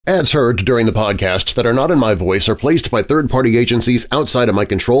Ads heard during the podcast that are not in my voice are placed by third-party agencies outside of my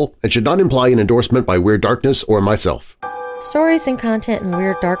control and should not imply an endorsement by Weird Darkness or myself. Stories and content in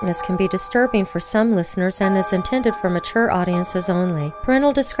Weird Darkness can be disturbing for some listeners and is intended for mature audiences only.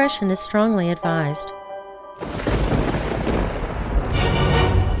 Parental discretion is strongly advised.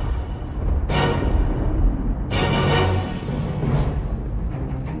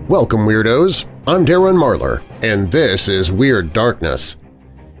 Welcome, Weirdos! I'm Darren Marlar, and this is Weird Darkness.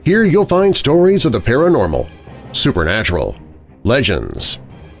 Here you'll find stories of the paranormal, supernatural, legends,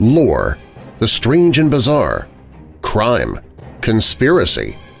 lore, the strange and bizarre, crime,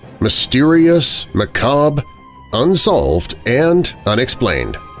 conspiracy, mysterious, macabre, unsolved, and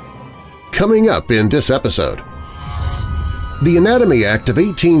unexplained. Coming up in this episode, the Anatomy Act of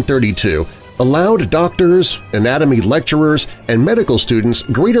 1832 allowed doctors, anatomy lecturers, and medical students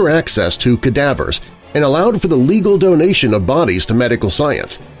greater access to cadavers and allowed for the legal donation of bodies to medical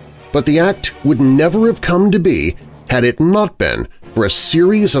science. But the act would never have come to be had it not been for a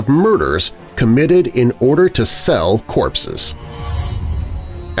series of murders committed in order to sell corpses.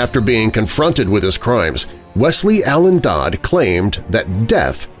 After being confronted with his crimes, Wesley Allen Dodd claimed that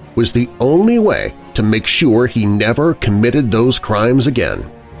death was the only way to make sure he never committed those crimes again.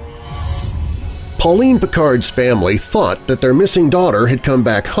 Pauline Picard's family thought that their missing daughter had come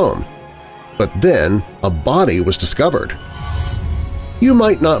back home, but then a body was discovered. You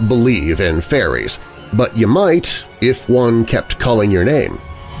might not believe in fairies, but you might if one kept calling your name.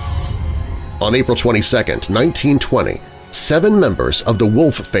 On April 22, 1920, 7 members of the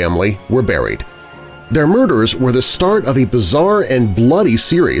Wolfe family were buried. Their murders were the start of a bizarre and bloody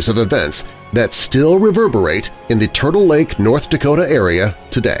series of events that still reverberate in the Turtle Lake, North Dakota area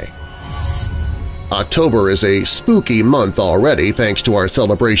today. October is a spooky month already thanks to our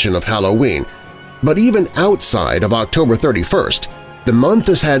celebration of Halloween, but even outside of October 31st, the month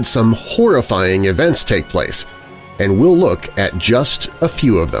has had some horrifying events take place, and we'll look at just a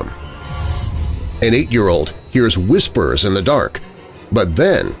few of them. An 8-year-old hears whispers in the dark, but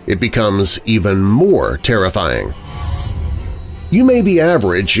then it becomes even more terrifying. You may be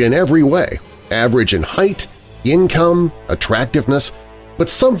average in every way, average in height, income, attractiveness, but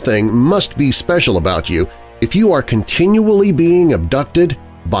something must be special about you if you are continually being abducted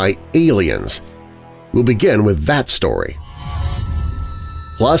by aliens. We'll begin with that story.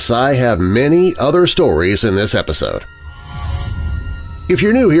 Plus, I have many other stories in this episode. If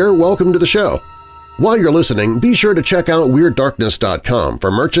you're new here, welcome to the show. While you're listening, be sure to check out WeirdDarkness.com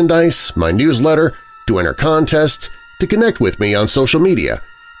for merchandise, my newsletter, to enter contests, to connect with me on social media.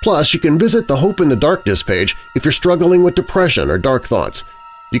 Plus, you can visit the Hope in the Darkness page if you're struggling with depression or dark thoughts.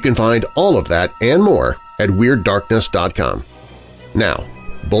 You can find all of that and more at WeirdDarkness.com. Now,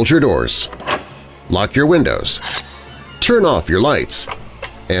 bolt your doors, lock your windows, turn off your lights,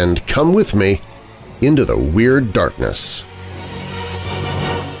 and come with me into the Weird Darkness.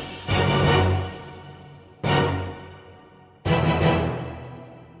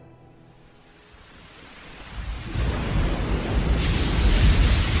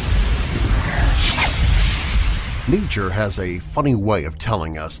 Nature has a funny way of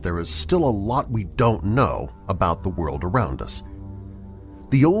telling us there is still a lot we don't know about the world around us.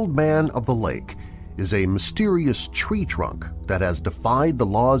 The Old Man of the Lake is a mysterious tree trunk that has defied the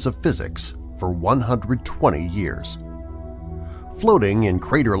laws of physics for 120 years. Floating in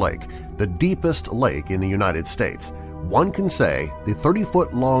Crater Lake, the deepest lake in the United States, one can say the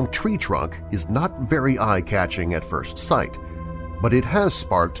 30-foot-long tree trunk is not very eye-catching at first sight, but it has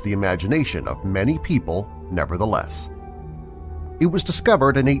sparked the imagination of many people nevertheless. It was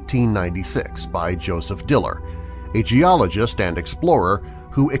discovered in 1896 by Joseph Diller, a geologist and explorer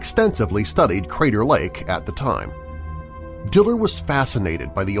who extensively studied Crater Lake at the time. Diller was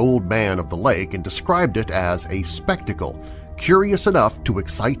fascinated by the Old Man of the Lake and described it as a spectacle curious enough to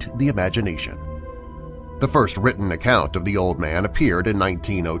excite the imagination. The first written account of the Old Man appeared in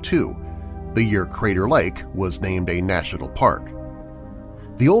 1902, the year Crater Lake was named a national park.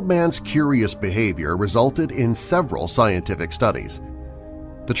 The Old Man's curious behavior resulted in several scientific studies.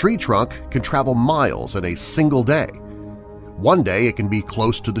 The tree trunk can travel miles in a single day. One day it can be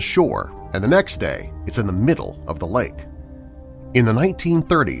close to the shore, and the next day it's in the middle of the lake. In the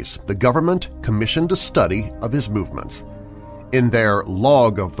 1930s, the government commissioned a study of his movements. In their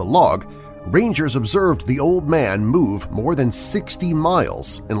Log of the Log, rangers observed the Old Man move more than 60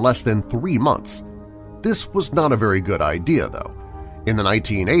 miles in less than 3 months. This was not a very good idea, though. In the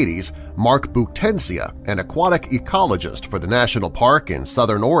 1980s, Mark Butensia, an aquatic ecologist for the National Park in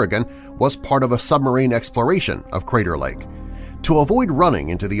southern Oregon, was part of a submarine exploration of Crater Lake. To avoid running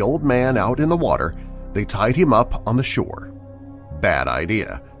into the Old Man out in the water, they tied him up on the shore. Bad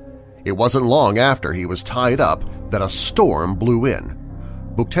idea. It wasn't long after he was tied up that a storm blew in.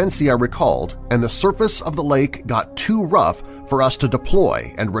 Buctensia recalled, and the surface of the lake got too rough for us to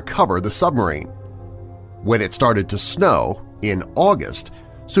deploy and recover the submarine. When it started to snow, in August,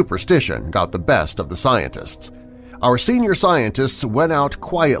 superstition got the best of the scientists. Our senior scientists went out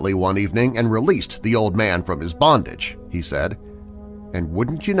quietly one evening and released the old man from his bondage, he said. And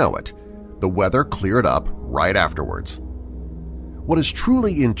wouldn't you know it, the weather cleared up right afterwards. What is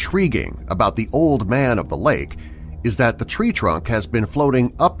truly intriguing about the old man of the lake is that the tree trunk has been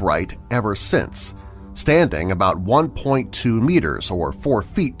floating upright ever since, standing about 1.2 meters or 4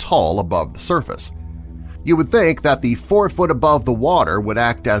 feet tall above the surface. You would think that the 4 foot above the water would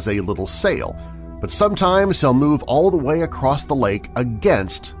act as a little sail, but sometimes he'll move all the way across the lake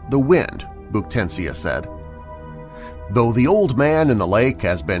against the wind, Buctensia said. Though the old man in the lake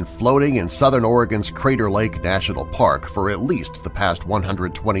has been floating in southern Oregon's Crater Lake National Park for at least the past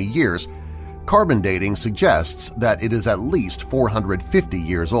 120 years, carbon dating suggests that it is at least 450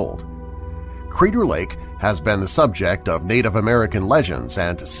 years old. Crater Lake has been the subject of Native American legends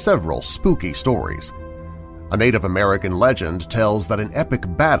and several spooky stories. A Native American legend tells that an epic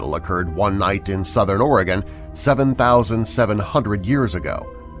battle occurred one night in southern Oregon 7,700 years ago.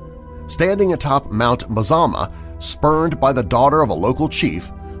 Standing atop Mount Mazama, spurned by the daughter of a local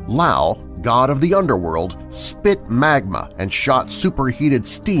chief, Lao, god of the underworld, spit magma and shot superheated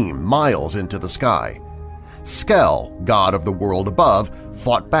steam miles into the sky. Skell, god of the world above,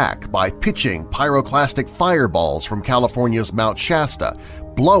 fought back by pitching pyroclastic fireballs from California's Mount Shasta,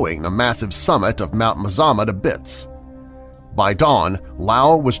 blowing the massive summit of Mount Mazama to bits. By dawn,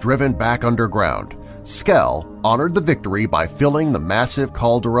 Lao was driven back underground. Skell honored the victory by filling the massive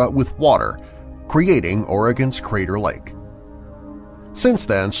caldera with water, creating Oregon's Crater Lake. Since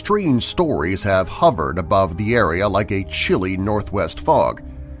then, strange stories have hovered above the area like a chilly northwest fog.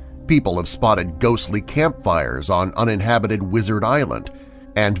 People have spotted ghostly campfires on uninhabited Wizard Island,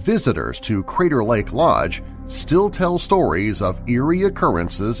 and visitors to Crater Lake Lodge still tell stories of eerie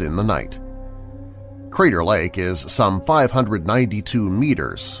occurrences in the night. Crater Lake is some 592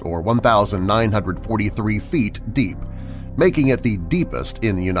 meters or 1,943 feet deep, making it the deepest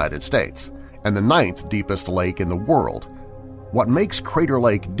in the United States and the 9th deepest lake in the world. What makes Crater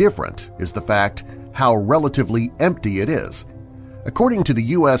Lake different is the fact how relatively empty it is. According to the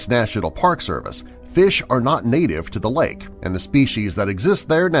U.S. National Park Service, fish are not native to the lake, and the species that exist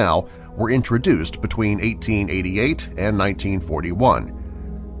there now were introduced between 1888 and 1941.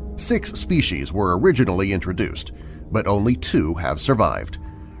 6 species were originally introduced, but only 2 have survived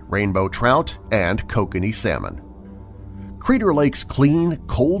 – rainbow trout and kokanee salmon. Crater Lake's clean,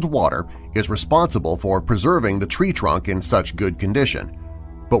 cold water is responsible for preserving the tree trunk in such good condition.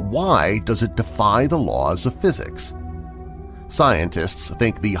 But why does it defy the laws of physics? Scientists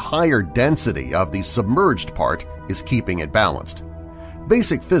think the higher density of the submerged part is keeping it balanced.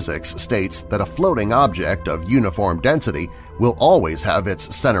 Basic physics states that a floating object of uniform density will always have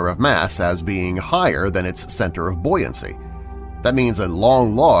its center of mass as being higher than its center of buoyancy. That means a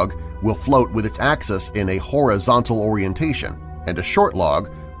long log will float with its axis in a horizontal orientation, and a short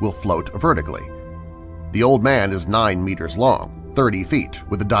log will float vertically. The old man is 9 meters long, 30 feet,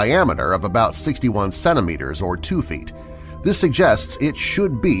 with a diameter of about 61 centimeters or 2 feet. This suggests it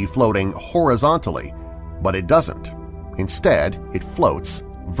should be floating horizontally, but it doesn't. Instead, it floats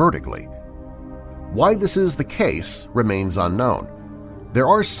vertically. Why this is the case remains unknown. There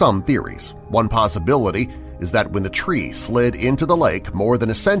are some theories. One possibility is that when the tree slid into the lake more than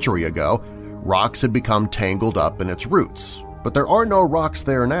a century ago, rocks had become tangled up in its roots. But there are no rocks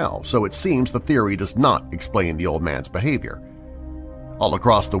there now, so it seems the theory does not explain the old man's behavior. All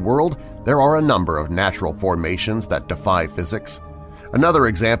across the world, there are a number of natural formations that defy physics. Another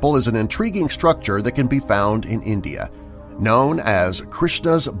example is an intriguing structure that can be found in India. Known as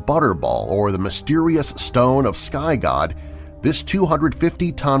Krishna's Butterball or the mysterious stone of sky god, this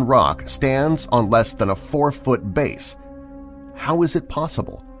 250-ton rock stands on less than a 4-foot base. How is it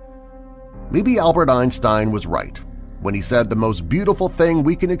possible? Maybe Albert Einstein was right when he said the most beautiful thing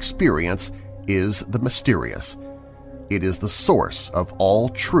we can experience is the mysterious. It is the source of all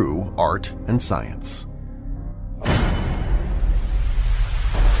true art and science.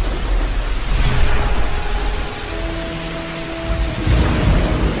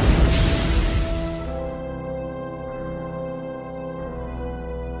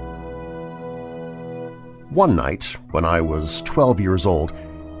 One night, when I was 12 years old,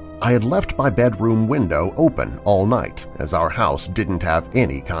 I had left my bedroom window open all night as our house didn't have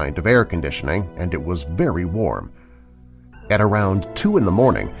any kind of air conditioning and it was very warm. At around 2 in the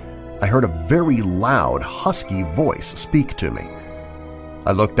morning, I heard a very loud, husky voice speak to me.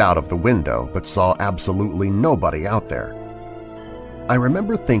 I looked out of the window but saw absolutely nobody out there. I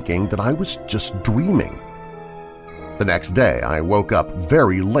remember thinking that I was just dreaming. The next day I woke up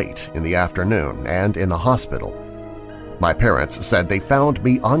very late in the afternoon and in the hospital. My parents said they found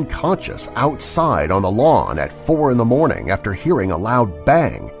me unconscious outside on the lawn at 4 in the morning after hearing a loud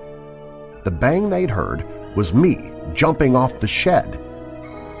bang. The bang they'd heard was me jumping off the shed.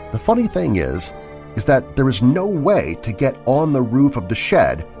 The funny thing is that there is no way to get on the roof of the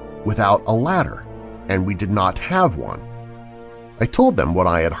shed without a ladder, and we did not have one. I told them what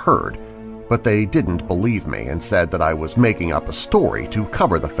I had heard, but they didn't believe me and said that I was making up a story to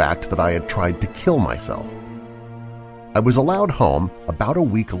cover the fact that I had tried to kill myself. I was allowed home about a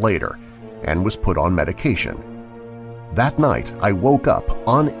week later and was put on medication. That night I woke up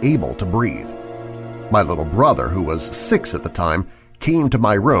unable to breathe. My little brother, who was 6 at the time, came to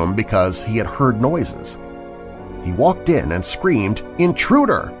my room because he had heard noises. He walked in and screamed,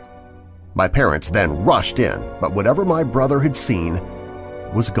 "Intruder!" My parents then rushed in, but whatever my brother had seen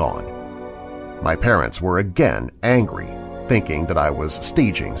was gone. My parents were again angry, thinking that I was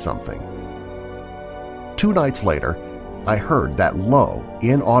staging something. 2 nights later, I heard that low,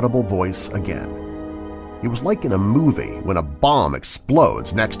 inaudible voice again. It was like in a movie when a bomb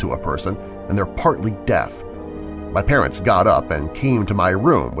explodes next to a person and they're partly deaf. My parents got up and came to my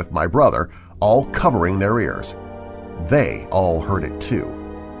room with my brother, all covering their ears. They all heard it too.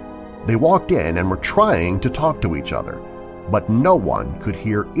 They walked in and were trying to talk to each other, but no one could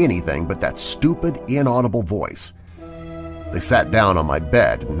hear anything but that stupid, inaudible voice. They sat down on my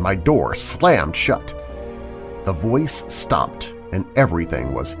bed and my door slammed shut. The voice stopped and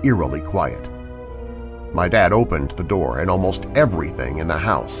everything was eerily quiet. My dad opened the door and almost everything in the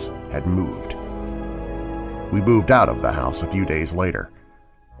house had moved. We moved out of the house a few days later.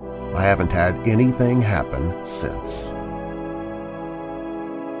 I haven't had anything happen since.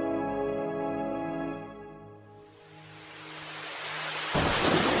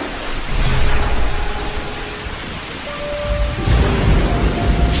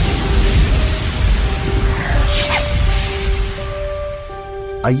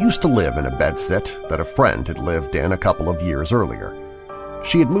 I used to live in a bedsit that a friend had lived in a couple of years earlier.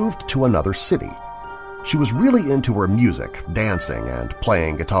 She had moved to another city. She was really into her music, dancing, and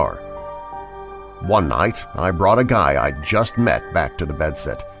playing guitar. One night, I brought a guy I'd just met back to the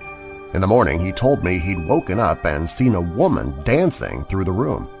bedsit. In the morning, he told me he'd woken up and seen a woman dancing through the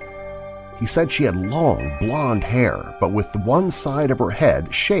room. He said she had long, blonde hair, but with one side of her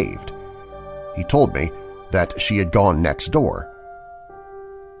head shaved. He told me that she had gone next door.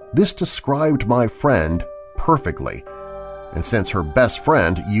 This described my friend perfectly, and since her best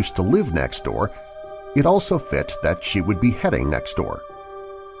friend used to live next door, it also fit that she would be heading next door.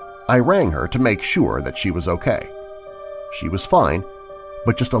 I rang her to make sure that she was okay. She was fine,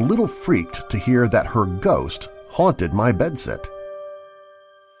 but just a little freaked to hear that her ghost haunted my bedsit.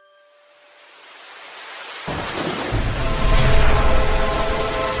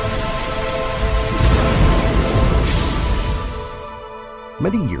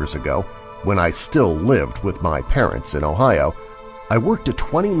 Many years ago, when I still lived with my parents in Ohio, I worked a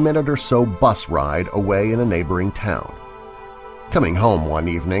 20-minute or so bus ride away in a neighboring town. Coming home one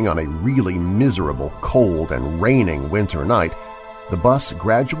evening on a really miserable, cold, and raining winter night, the bus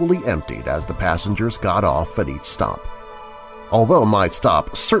gradually emptied as the passengers got off at each stop. Although my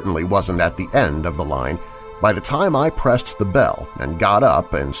stop certainly wasn't at the end of the line, by the time I pressed the bell and got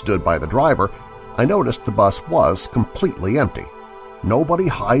up and stood by the driver, I noticed the bus was completely empty. Nobody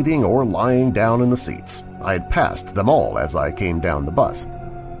hiding or lying down in the seats. I had passed them all as I came down the bus.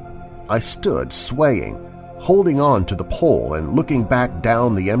 I stood swaying, holding on to the pole and looking back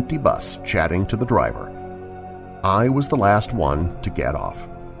down the empty bus, chatting to the driver. I was the last one to get off.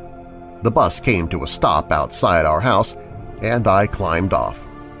 The bus came to a stop outside our house, and I climbed off.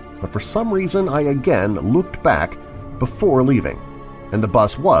 But for some reason I again looked back before leaving, and the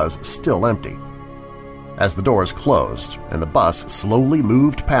bus was still empty. As the doors closed and the bus slowly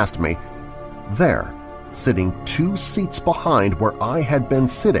moved past me, there, sitting 2 seats behind where I had been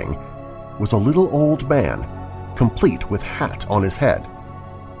sitting, was a little old man, complete with hat on his head.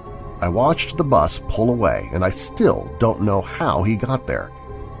 I watched the bus pull away, and I still don't know how he got there.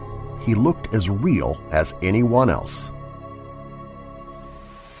 He looked as real as anyone else.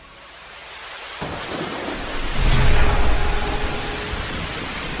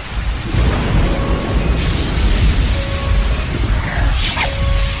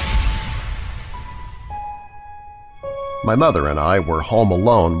 My mother and I were home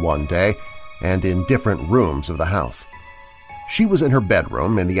alone one day and in different rooms of the house. She was in her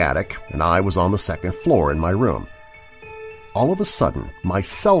bedroom in the attic, and I was on the second floor in my room. all of a sudden my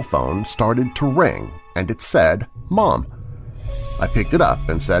cell phone started to ring and it said, "Mom." I picked it up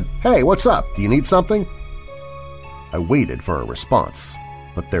and said, "Hey, what's up? Do you need something?" I waited for a response,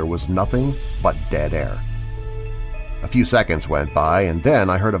 but there was nothing but dead air. A few seconds went by and then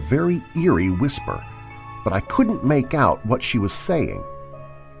I heard a very eerie whisper, but I couldn't make out what she was saying.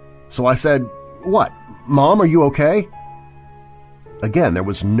 So I said, "What? Mom, are you okay?" Again, there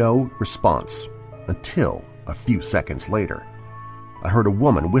was no response until a few seconds later. I heard a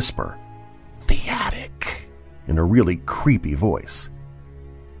woman whisper, "The attic," in a really creepy voice.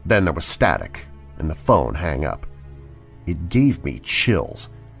 Then there was static and the phone hung up. It gave me chills.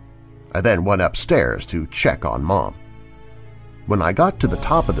 I then went upstairs to check on Mom. When I got to the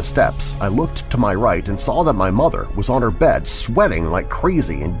top of the steps, I looked to my right and saw that my mother was on her bed sweating like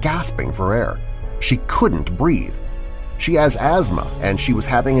crazy and gasping for air. She couldn't breathe. She has asthma, and she was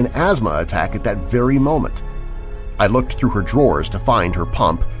having an asthma attack at that very moment. I looked through her drawers to find her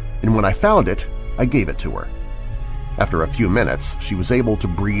pump, and when I found it, I gave it to her. After a few minutes, she was able to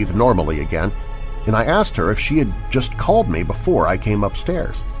breathe normally again, and I asked her if she had just called me before I came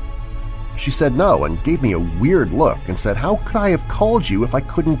upstairs. She said no and gave me a weird look and said, "How could I have called you if I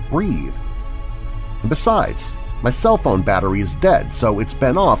couldn't breathe? And besides, my cell phone battery is dead, so it's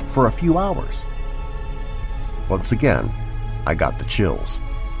been off for a few hours." Once again, I got the chills.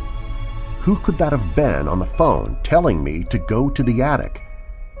 Who could that have been on the phone telling me to go to the attic?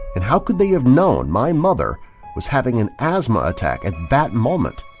 And how could they have known my mother was having an asthma attack at that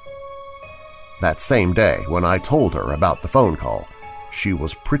moment? That same day, when I told her about the phone call, she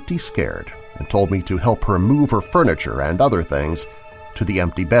was pretty scared and told me to help her move her furniture and other things to the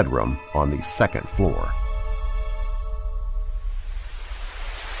empty bedroom on the second floor.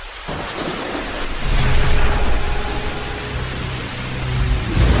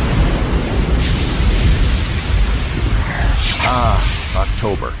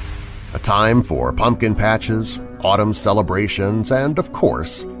 October, a time for pumpkin patches, autumn celebrations, and, of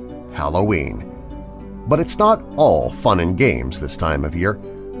course, Halloween. But it's not all fun and games this time of year.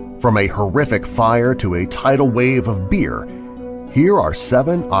 From a horrific fire to a tidal wave of beer, here are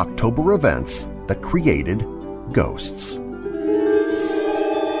 7 October events that created ghosts.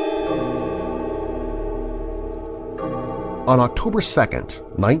 On October 2nd,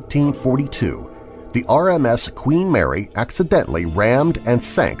 1942, the RMS Queen Mary accidentally rammed and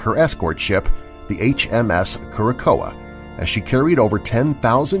sank her escort ship, the HMS Curacoa, as she carried over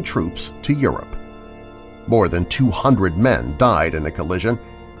 10,000 troops to Europe. More than 200 men died in the collision,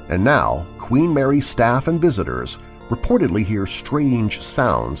 and now Queen Mary's staff and visitors reportedly hear strange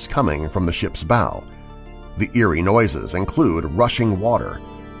sounds coming from the ship's bow. The eerie noises include rushing water,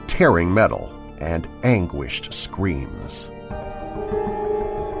 tearing metal, and anguished screams.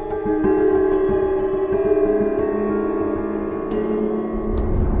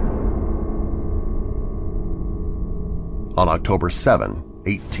 On October 7,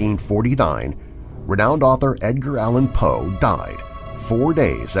 1849, renowned author Edgar Allan Poe died 4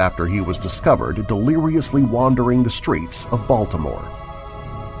 days after he was discovered deliriously wandering the streets of Baltimore.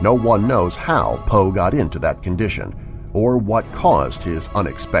 No one knows how Poe got into that condition or what caused his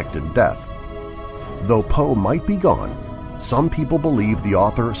unexpected death. Though Poe might be gone, some people believe the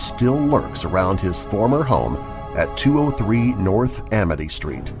author still lurks around his former home at 203 North Amity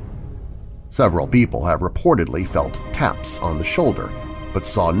Street. Several people have reportedly felt taps on the shoulder, but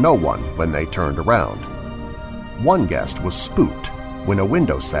saw no one when they turned around. One guest was spooked when a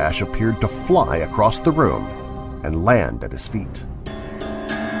window sash appeared to fly across the room and land at his feet.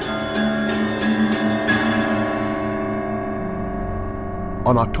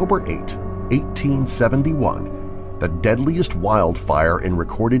 On October 8, 1871, the deadliest wildfire in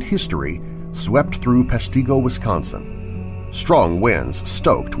recorded history swept through Peshtigo, Wisconsin. Strong winds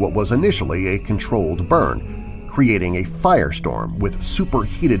stoked what was initially a controlled burn, creating a firestorm with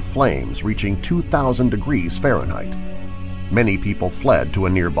superheated flames reaching 2,000 degrees Fahrenheit. Many people fled to a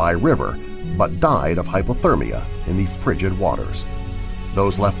nearby river but died of hypothermia in the frigid waters.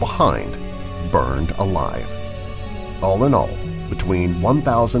 Those left behind burned alive. All in all, between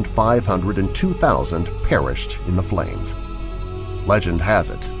 1,500 and 2,000 perished in the flames. Legend has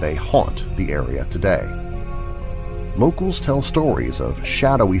it they haunt the area today. Locals tell stories of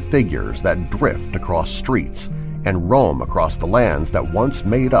shadowy figures that drift across streets and roam across the lands that once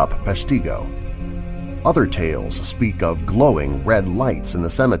made up Peshtigo. Other tales speak of glowing red lights in the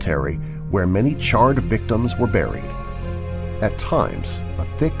cemetery where many charred victims were buried. At times, a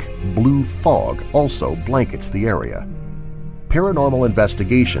thick blue fog also blankets the area. Paranormal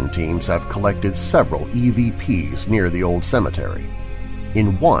investigation teams have collected several EVPs near the old cemetery.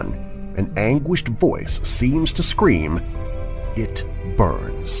 In one, an anguished voice seems to scream, it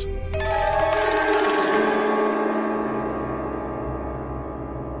burns.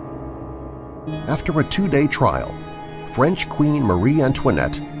 After a 2-day trial, French Queen Marie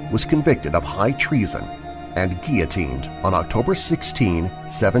Antoinette was convicted of high treason and guillotined on October 16,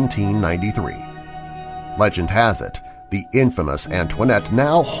 1793. Legend has it, the infamous Antoinette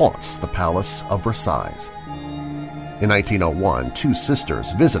now haunts the Palace of Versailles. In 1901, 2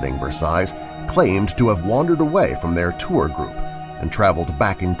 sisters visiting Versailles claimed to have wandered away from their tour group and traveled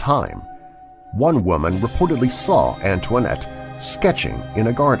back in time. One woman reportedly saw Antoinette sketching in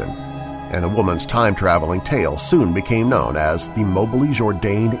a garden, and the woman's time-traveling tale soon became known as the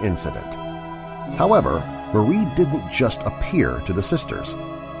Montjoly-Jourdain incident. However, Marie didn't just appear to the sisters.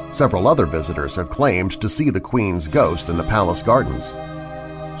 Several other visitors have claimed to see the Queen's ghost in the palace gardens.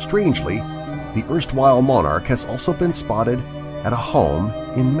 Strangely, the erstwhile monarch has also been spotted at a home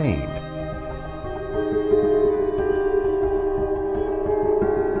in Maine.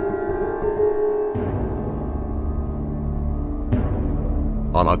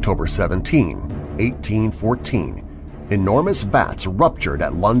 On October 17, 1814, enormous vats ruptured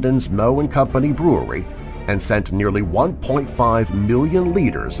at London's Moe & Company brewery and sent nearly 1.5 million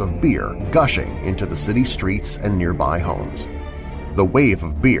liters of beer gushing into the city streets and nearby homes. The wave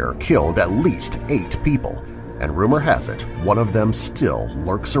of beer killed at least 8 people, and rumor has it one of them still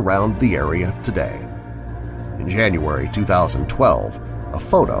lurks around the area today. In January 2012, a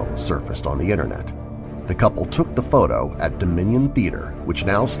photo surfaced on the internet. The couple took the photo at Dominion Theater, which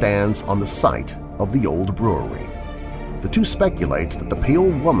now stands on the site of the old brewery. The two speculate that the pale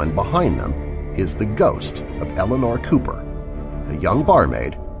woman behind them is the ghost of Eleanor Cooper, a young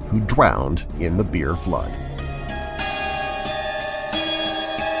barmaid who drowned in the beer flood.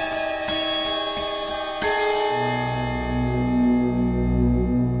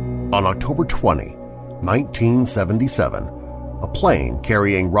 On October 20, 1977, a plane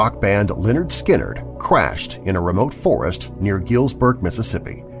carrying rock band Lynyrd Skynyrd crashed in a remote forest near Galesburg,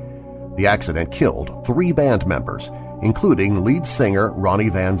 Mississippi. The accident killed 3 band members, including lead singer Ronnie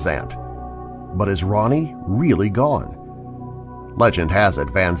Van Zant. But is Ronnie really gone? Legend has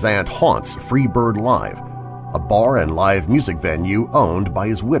it Van Zant haunts Freebird Live, a bar and live music venue owned by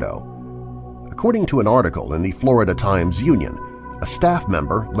his widow. According to an article in the Florida Times-Union, a staff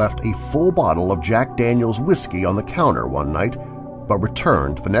member left a full bottle of Jack Daniel's whiskey on the counter one night but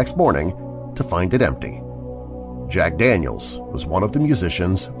returned the next morning to find it empty. Jack Daniel's was one of the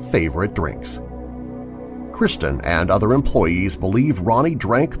musician's favorite drinks. Kristen and other employees believe Ronnie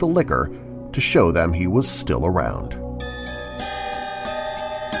drank the liquor to show them he was still around.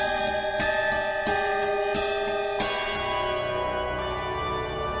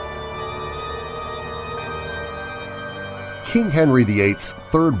 King Henry VIII's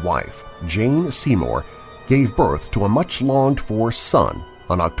third wife, Jane Seymour, gave birth to a much-longed-for son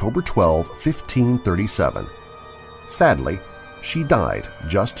on October 12, 1537. Sadly, she died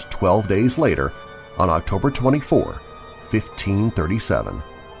just 12 days later on October 24, 1537.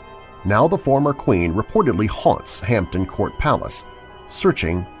 Now the former queen reportedly haunts Hampton Court Palace,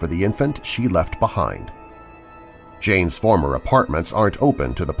 searching for the infant she left behind. Jane's former apartments aren't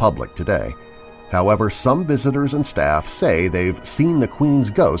open to the public today. However, some visitors and staff say they've seen the Queen's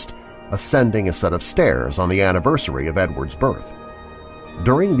ghost ascending a set of stairs on the anniversary of Edward's birth.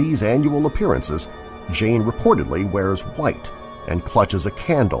 During these annual appearances, Jane reportedly wears white and clutches a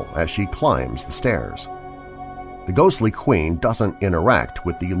candle as she climbs the stairs. The ghostly queen doesn't interact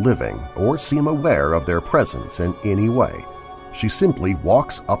with the living or seem aware of their presence in any way. She simply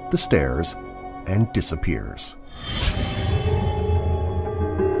walks up the stairs and disappears.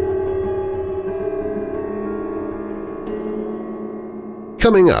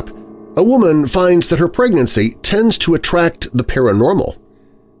 Coming up, a woman finds that her pregnancy tends to attract the paranormal.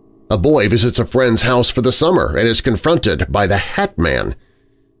 A boy visits a friend's house for the summer and is confronted by the Hat Man.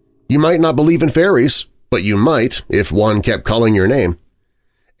 You might not believe in fairies, but you might if one kept calling your name.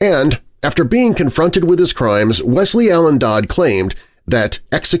 And after being confronted with his crimes, Wesley Allen Dodd claimed that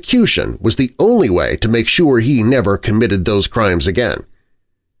execution was the only way to make sure he never committed those crimes again.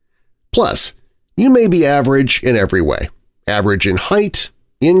 Plus, you may be average in every way. Average in height,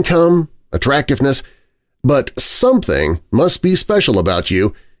 income, attractiveness, but something must be special about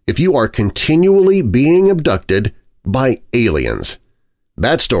you if you are continually being abducted by aliens.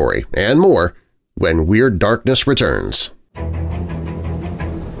 That story and more when Weird Darkness returns.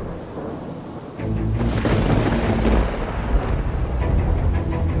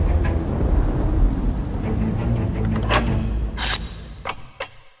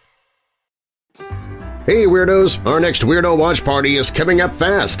 Hey Weirdos! Our next Weirdo Watch Party is coming up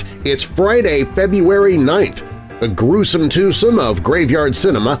fast. It's Friday, February 9th. The gruesome twosome of graveyard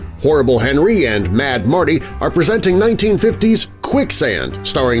cinema, Horrible Henry and Mad Marty are presenting 1950's Quicksand,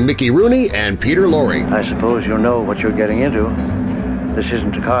 starring Mickey Rooney and Peter Lorre. I suppose you know what you're getting into. This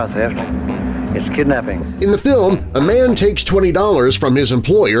isn't a car theft. It's kidnapping. In the film, a man takes $20 from his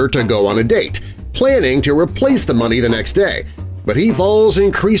employer to go on a date, planning to replace the money the next day. But he falls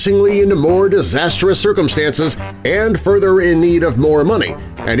increasingly into more disastrous circumstances and further in need of more money,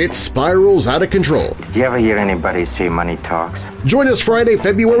 and it spirals out of control. Did you ever hear anybody say money talks? Join us Friday,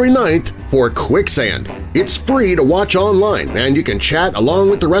 February 9th for Quicksand. It's free to watch online, and you can chat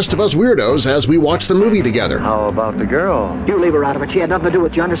along with the rest of us weirdos as we watch the movie together. How about the girl? You leave her out of it. She had nothing to do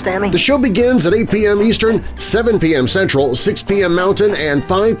with it. You understand me? The show begins at 8 p.m. Eastern, 7 p.m. Central, 6 p.m. Mountain, and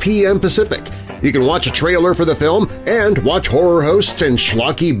 5 p.m. Pacific. You can watch a trailer for the film and watch horror hosts and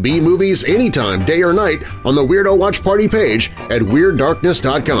schlocky B-movies anytime, day or night, on the Weirdo Watch Party page at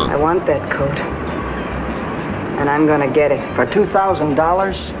WeirdDarkness.com. I want that coat, and I'm gonna get it For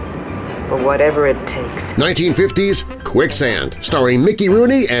 $2,000? for whatever it takes. 1950's Quicksand, starring Mickey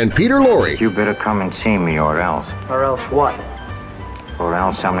Rooney and Peter Lorre. You better come and see me or else. Or else what? Or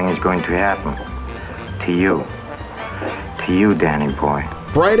else something is going to happen. To you. To you, Danny boy.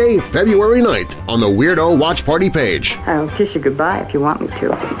 Friday, February 9th on the Weirdo Watch Party page. I'll kiss you goodbye if you want me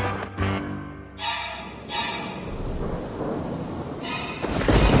to.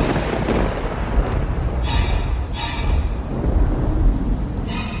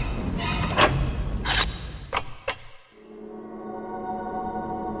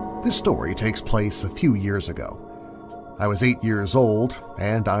 This story takes place a few years ago. I was 8 years old,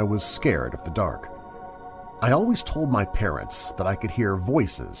 and I was scared of the dark. I always told my parents that I could hear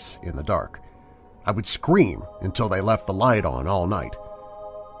voices in the dark. I would scream until they left the light on all night.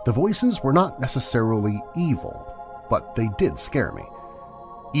 The voices were not necessarily evil, but they did scare me.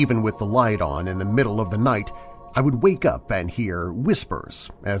 Even with the light on in the middle of the night, I would wake up and hear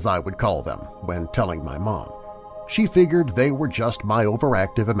whispers, as I would call them, when telling my mom. She figured they were just my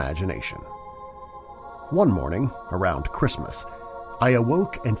overactive imagination. One morning, around Christmas, I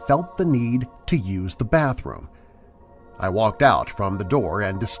awoke and felt the need to use the bathroom. I walked out from the door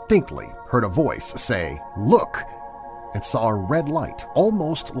and distinctly heard a voice say, "Look!" and saw a red light,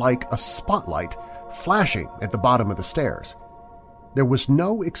 almost like a spotlight, flashing at the bottom of the stairs. There was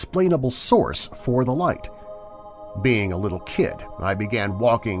no explainable source for the light. Being a little kid, I began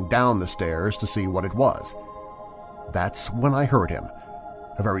walking down the stairs to see what it was. That's when I heard him,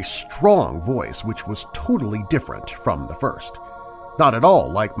 a very strong voice which was totally different from the first. Not at all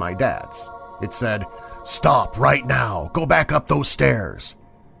like my dad's. It said, "Stop right now! Go back up those stairs!"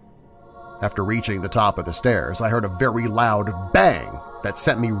 After reaching the top of the stairs, I heard a very loud bang that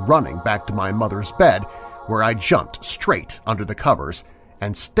sent me running back to my mother's bed, where I jumped straight under the covers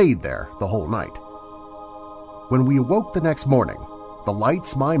and stayed there the whole night. When we awoke the next morning, the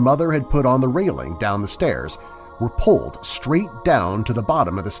lights my mother had put on the railing down the stairs were pulled straight down to the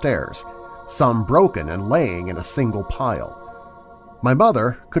bottom of the stairs, some broken and laying in a single pile. My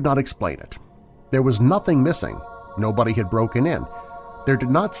mother could not explain it. There was nothing missing. Nobody had broken in. There did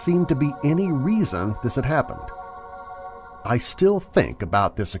not seem to be any reason this had happened. I still think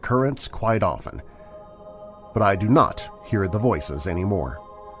about this occurrence quite often, but I do not hear the voices anymore.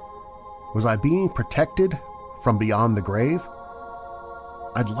 Was I being protected from beyond the grave?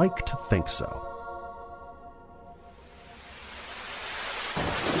 I'd like to think so.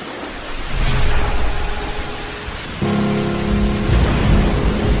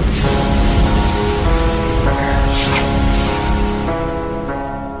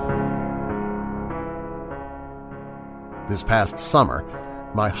 This past summer,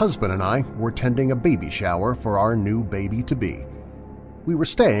 my husband and I were attending a baby shower for our new baby-to-be. We were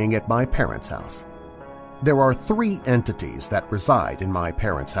staying at my parents' house. There are 3 entities that reside in my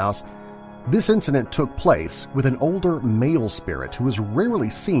parents' house. This incident took place with an older male spirit who is rarely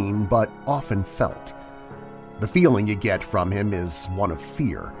seen but often felt. The feeling you get from him is one of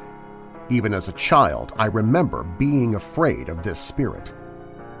fear. Even as a child, I remember being afraid of this spirit.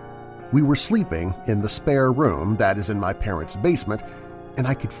 We were sleeping in the spare room that is in my parents' basement, and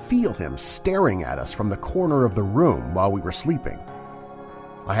I could feel him staring at us from the corner of the room while we were sleeping.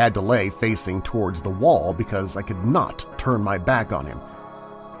 I had to lay facing towards the wall because I could not turn my back on him.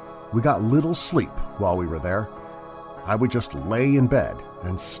 We got little sleep while we were there. I would just lay in bed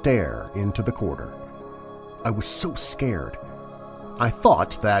and stare into the corner. I was so scared. I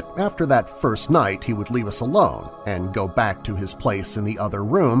thought that after that first night he would leave us alone and go back to his place in the other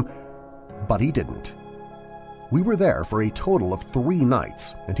room, but he didn't. We were there for a total of 3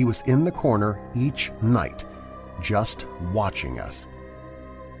 nights, and he was in the corner each night, just watching us.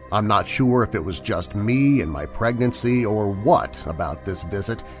 I'm not sure if it was just me and my pregnancy or what about this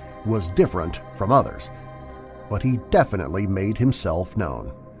visit was different from others, but he definitely made himself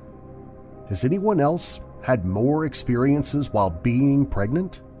known. Has anyone else had more experiences while being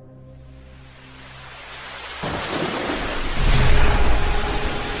pregnant?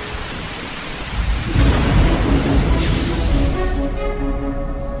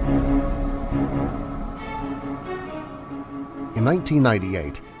 In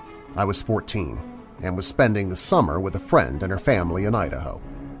 1998, I was 14 and was spending the summer with a friend and her family in Idaho.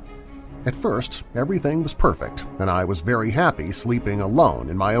 At first, everything was perfect, and I was very happy sleeping alone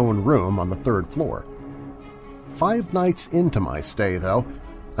in my own room on the 3rd floor. 5 nights into my stay, though,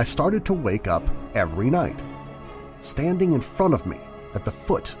 I started to wake up every night. Standing in front of me, at the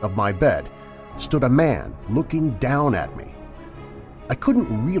foot of my bed, stood a man looking down at me. I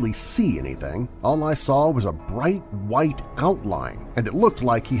couldn't really see anything. All I saw was a bright white outline, and it looked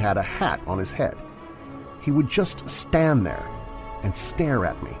like he had a hat on his head. He would just stand there and stare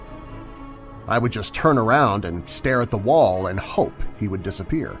at me. I would just turn around and stare at the wall and hope he would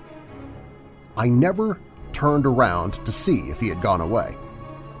disappear. I never turned around to see if he had gone away.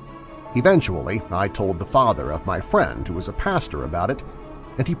 Eventually, I told the father of my friend, who was a pastor, about it,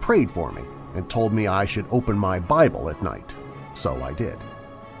 and he prayed for me and told me I should open my Bible at night. So I did.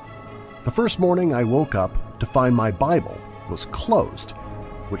 The first morning I woke up to find my Bible was closed,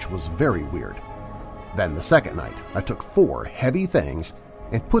 which was very weird. Then the second night I took 4 heavy things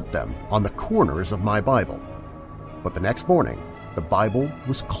and put them on the corners of my Bible. But the next morning the Bible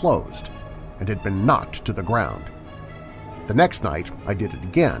was closed and had been knocked to the ground. The next night I did it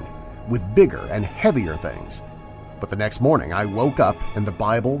again with bigger and heavier things, but the next morning I woke up and the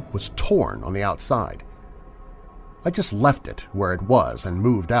Bible was torn on the outside. I just left it where it was and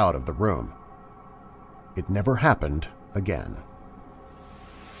moved out of the room. It never happened again.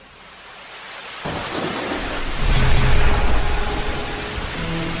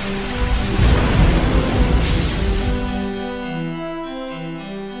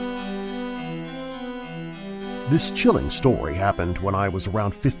 This chilling story happened when I was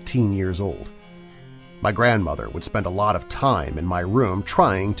around 15 years old. My grandmother would spend a lot of time in my room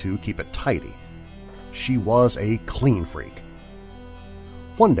trying to keep it tidy. She was a clean freak.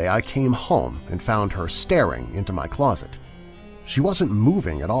 One day I came home and found her staring into my closet. She wasn't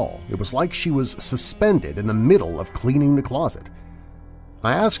moving at all. It was like she was suspended in the middle of cleaning the closet.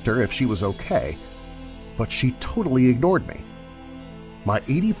 I asked her if she was okay, but she totally ignored me. My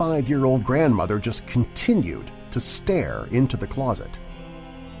 85-year-old grandmother just continued to stare into the closet.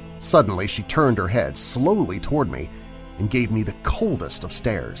 Suddenly she turned her head slowly toward me and gave me the coldest of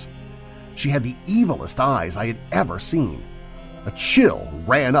stares. She had the evilest eyes I had ever seen. A chill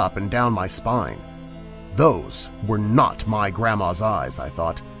ran up and down my spine. Those were not my grandma's eyes, I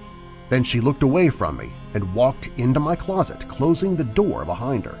thought. Then she looked away from me and walked into my closet, closing the door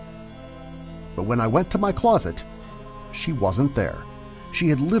behind her. But when I went to my closet, she wasn't there. She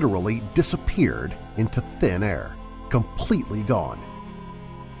had literally disappeared into thin air, completely gone.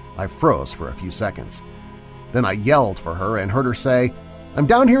 I froze for a few seconds. Then I yelled for her and heard her say, "I'm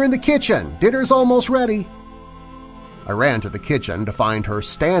down here in the kitchen. Dinner's almost ready." I ran to the kitchen to find her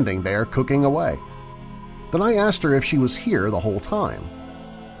standing there cooking away. Then I asked her if she was here the whole time.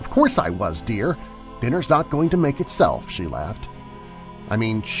 "Of course I was, dear. Dinner's not going to make itself," she laughed. I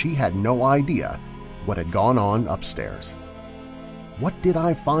mean, she had no idea what had gone on upstairs. What did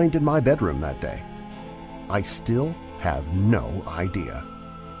I find in my bedroom that day? I still have no idea.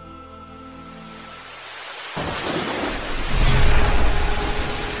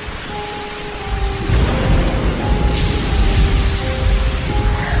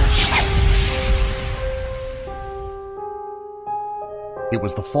 It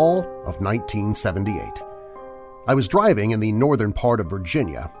was the fall of 1978. I was driving in the northern part of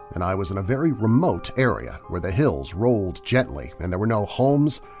Virginia, and I was in a very remote area where the hills rolled gently and there were no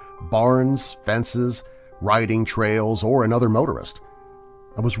homes, barns, fences, riding trails, or another motorist.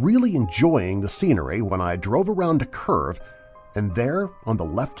 I was really enjoying the scenery when I drove around a curve, and there on the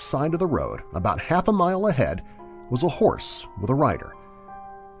left side of the road, about half a mile ahead, was a horse with a rider.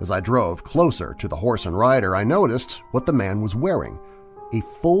 As I drove closer to the horse and rider, I noticed what the man was wearing: a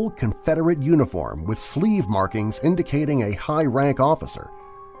full Confederate uniform with sleeve markings indicating a high-rank officer.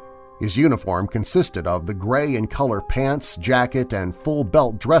 His uniform consisted of the gray in color pants, jacket, and full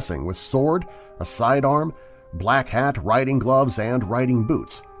belt dressing with sword, a sidearm, black hat, riding gloves, and riding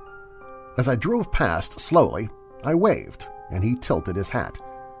boots. As I drove past slowly, I waved, and he tilted his hat.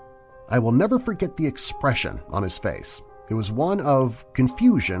 I will never forget the expression on his face. It was one of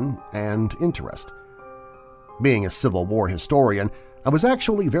confusion and interest. Being a Civil War historian, I was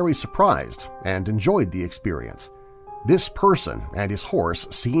actually very surprised and enjoyed the experience. This person and his horse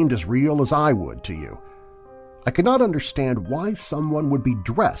seemed as real as I would to you. I could not understand why someone would be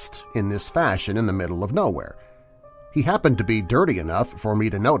dressed in this fashion in the middle of nowhere. He happened to be dirty enough for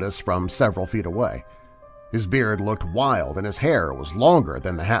me to notice from several feet away. His beard looked wild and his hair was longer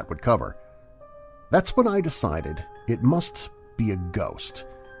than the hat would cover. That's when I decided it must be a ghost.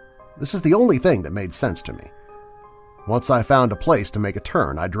 This is the only thing that made sense to me. Once I found a place to make a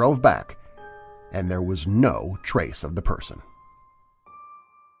turn, I drove back, and there was no trace of the person.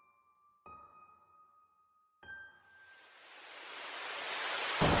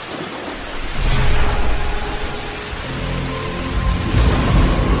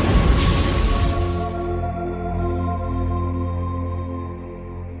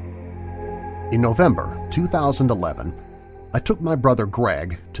 In November 2011, I took my brother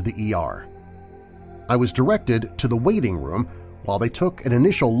Greg to the ER. I was directed to the waiting room while they took an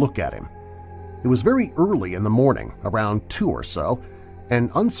initial look at him. It was very early in the morning, around 2 or so,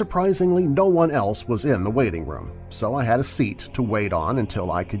 and unsurprisingly no one else was in the waiting room, so I had a seat to wait on until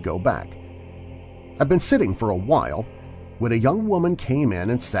I could go back. I'd been sitting for a while when a young woman came in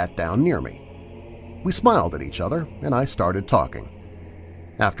and sat down near me. We smiled at each other, and I started talking.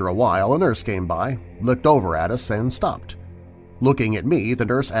 After a while, a nurse came by, looked over at us, and stopped. Looking at me, the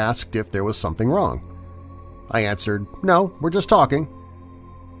nurse asked if there was something wrong. I answered, "No, we're just talking."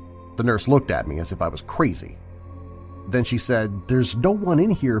 The nurse looked at me as if I was crazy. Then she said, "There's no one in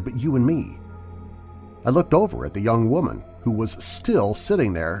here but you and me." I looked over at the young woman, who was still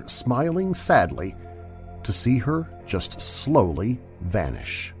sitting there smiling sadly, to see her just slowly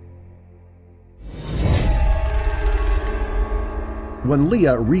vanish. When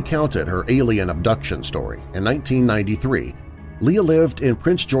Leah recounted her alien abduction story in 1993, Leah lived in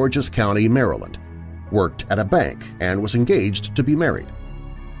Prince George's County, Maryland, worked at a bank, and was engaged to be married.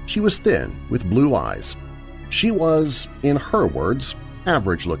 She was thin, with blue eyes. She was, in her words,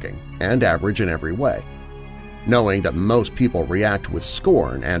 average-looking and average in every way. Knowing that most people react with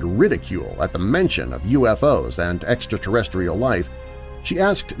scorn and ridicule at the mention of UFOs and extraterrestrial life, she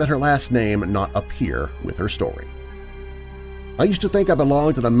asked that her last name not appear with her story. "I used to think I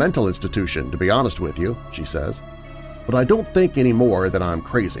belonged in a mental institution, to be honest with you," she says, "but I don't think anymore that I'm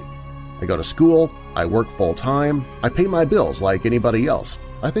crazy. I go to school, I work full-time, I pay my bills like anybody else.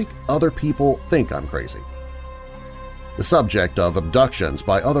 I think other people think I'm crazy." The subject of abductions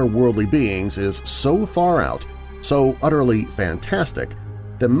by otherworldly beings is so far out, so utterly fantastic,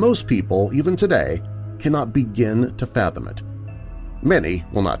 that most people, even today, cannot begin to fathom it. Many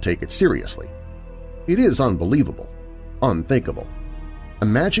will not take it seriously. It is unbelievable, unthinkable.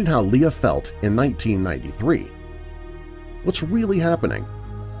 Imagine how Leah felt in 1993. What's really happening?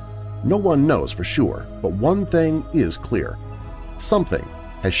 No one knows for sure, but one thing is clear. Something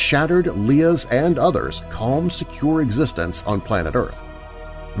has shattered Leah's and others' calm, secure existence on planet Earth.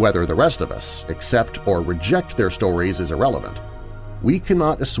 Whether the rest of us accept or reject their stories is irrelevant. We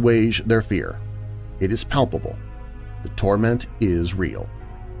cannot assuage their fear. It is palpable. The torment is real.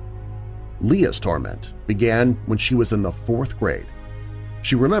 Leah's torment began when she was in the 4th grade.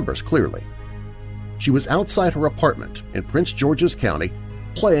 She remembers clearly. She was outside her apartment in Prince George's County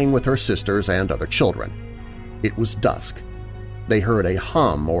playing with her sisters and other children. It was dusk. They heard a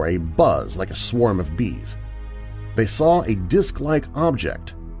hum or a buzz like a swarm of bees. They saw a disc-like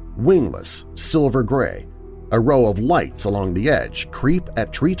object, wingless, silver-gray, a row of lights along the edge creep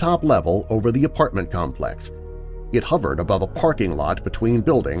at treetop level over the apartment complex. It hovered above a parking lot between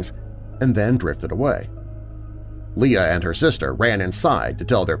buildings and then drifted away. Leah and her sister ran inside to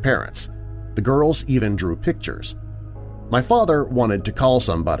tell their parents. The girls even drew pictures. "My father wanted to call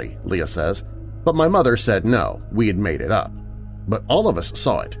somebody," Leah says, "but my mother said no, we had made it up. But all of us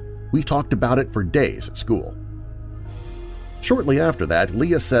saw it. We talked about it for days at school." Shortly after that,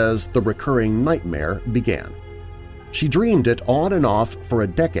 Leah says the recurring nightmare began. She dreamed it on and off for a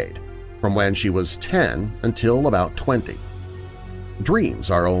decade, from when she was 10 until about 20. Dreams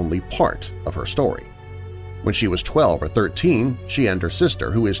are only part of her story. When she was 12 or 13, she and her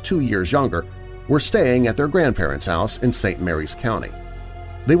sister, who is 2 years younger, were staying at their grandparents' house in St. Mary's County.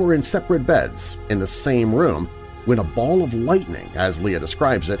 They were in separate beds in the same room when a ball of lightning, as Leah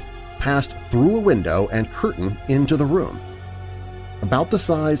describes it, passed through a window and curtain into the room. About the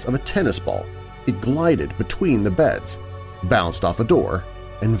size of a tennis ball, it glided between the beds, bounced off a door,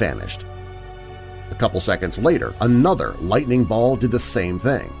 and vanished. A couple seconds later, another lightning ball did the same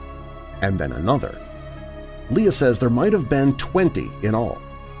thing, and then another. Leah says there might have been 20 in all.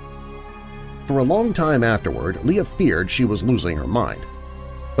 For a long time afterward, Leah feared she was losing her mind.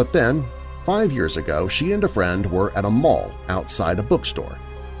 But then, 5 years ago, she and a friend were at a mall outside a bookstore.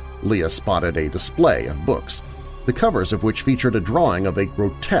 Leah spotted a display of books, the covers of which featured a drawing of a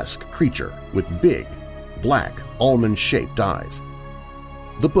grotesque creature with big, black, almond-shaped eyes.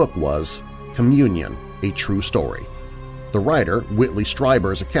 The book was Communion, a True Story, the writer Whitley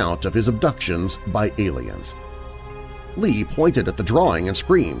Strieber's account of his abductions by aliens. Lee pointed at the drawing and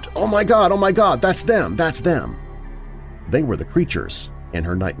screamed, oh my God, that's them, that's them!" They were the creatures in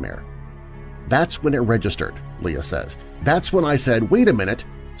her nightmare. "That's when it registered," Leah says. "That's when I said, wait a minute,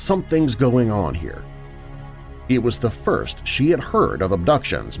 something's going on here." It was the first she had heard of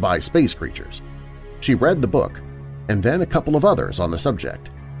abductions by space creatures. She read the book, and then a couple of others on the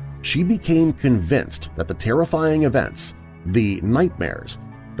subject. She became convinced that the terrifying events, the nightmares,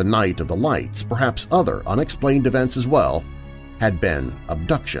 the night of the lights, perhaps other unexplained events as well, had been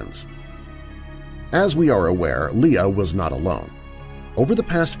abductions. As we are aware, Leah was not alone. Over the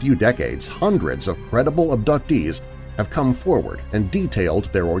past few decades, hundreds of credible abductees have come forward and detailed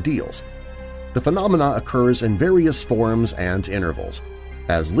their ordeals. The phenomena occurs in various forms and intervals,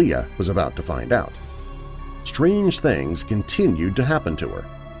 as Leah was about to find out. Strange things continued to happen to her.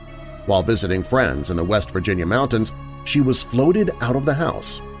 While visiting friends in the West Virginia mountains, she was floated out of the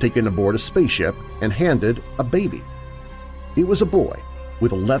house, taken aboard a spaceship, and handed a baby. It was a boy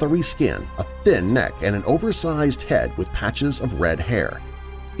with leathery skin, a thin neck, and an oversized head with patches of red hair.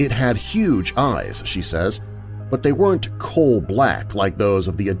 It had huge eyes, she says, but they weren't coal-black like those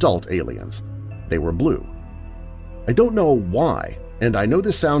of the adult aliens. They were blue. "I don't know why, and I know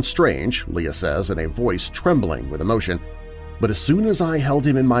this sounds strange," Leah says in a voice trembling with emotion, "but as soon as I held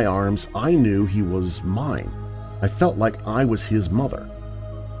him in my arms, I knew he was mine. I felt like I was his mother."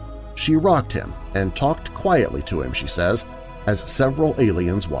 She rocked him and talked quietly to him, she says, as several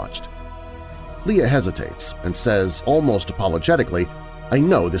aliens watched. Leah hesitates and says almost apologetically, "I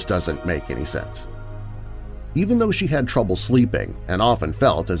know this doesn't make any sense." Even though she had trouble sleeping and often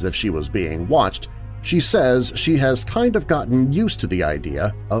felt as if she was being watched, she says she has kind of gotten used to the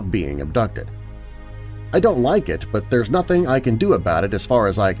idea of being abducted. "I don't like it, but there's nothing I can do about it as far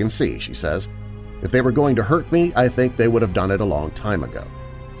as I can see," she says. "If they were going to hurt me, I think they would have done it a long time ago."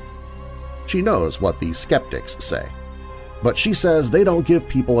 She knows what the skeptics say, but she says they don't give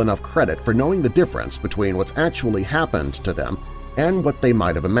people enough credit for knowing the difference between what's actually happened to them and what they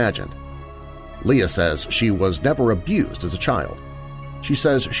might have imagined. Leah says she was never abused as a child. She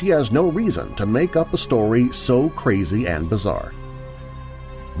says she has no reason to make up a story so crazy and bizarre.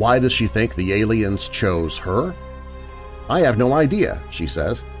 Why does she think the aliens chose her? "I have no idea," she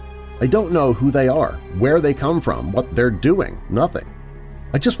says. "I don't know who they are, where they come from, what they're doing, nothing.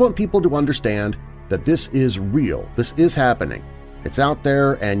 I just want people to understand that this is real, this is happening. It's out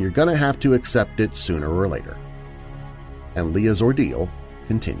there and you're going to have to accept it sooner or later." And Leah's ordeal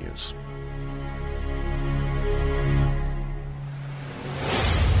continues.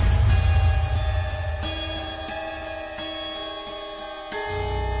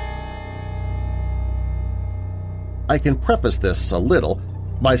 I can preface this a little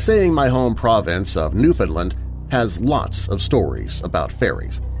by saying my home province of Newfoundland has lots of stories about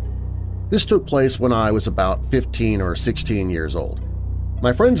fairies. This took place when I was about 15 or 16 years old.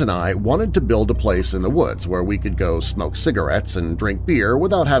 My friends and I wanted to build a place in the woods where we could go smoke cigarettes and drink beer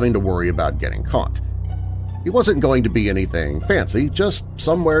without having to worry about getting caught. It wasn't going to be anything fancy, just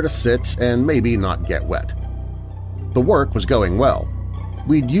somewhere to sit and maybe not get wet. The work was going well.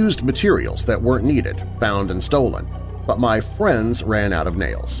 We'd used materials that weren't needed, found and stolen, but my friends ran out of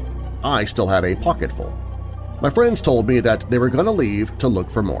nails. I still had a pocketful. My friends told me that they were going to leave to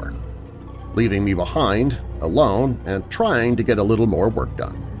look for more, leaving me behind, alone, and trying to get a little more work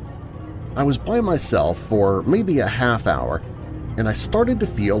done. I was by myself for maybe a half hour, and I started to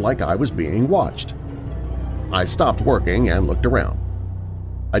feel like I was being watched. I stopped working and looked around.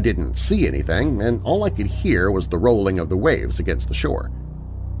 I didn't see anything, and all I could hear was the rolling of the waves against the shore.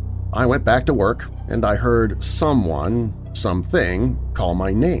 I went back to work, and I heard someone, something, call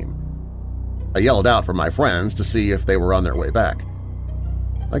my name. I yelled out for my friends to see if they were on their way back.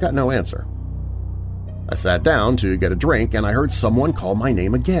 I got no answer. I sat down to get a drink, and I heard someone call my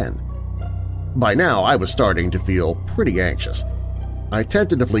name again. By now, I was starting to feel pretty anxious. I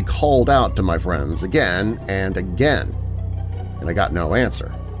tentatively called out to my friends again and again, and I got no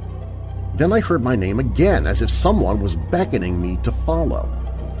answer. Then I heard my name again, as if someone was beckoning me to follow.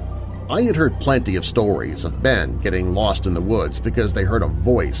 I had heard plenty of stories of men getting lost in the woods because they heard a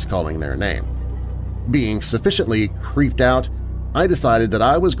voice calling their name. Being sufficiently creeped out, I decided that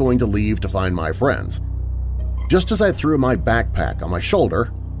I was going to leave to find my friends. Just as I threw my backpack on my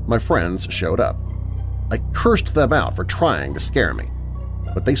shoulder, my friends showed up. I cursed them out for trying to scare me.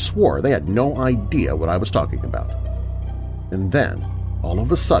 but they swore they had no idea what I was talking about. And then, all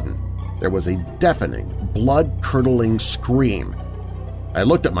of a sudden, there was a deafening, blood-curdling scream. I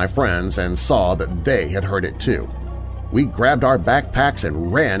looked at my friends and saw that they had heard it too. We grabbed our backpacks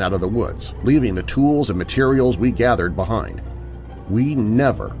and ran out of the woods, leaving the tools and materials we gathered behind. We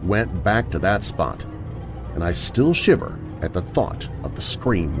never went back to that spot, and I still shiver at the thought of the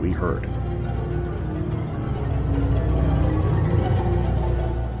scream we heard.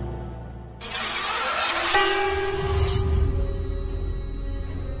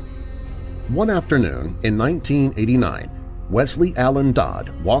 One afternoon in 1989, Wesley Allen Dodd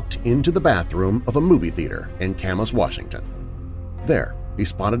walked into the bathroom of a movie theater in Camas, Washington. There, he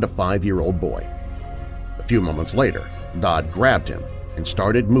spotted a 5-year-old boy. A few moments later, Dodd grabbed him and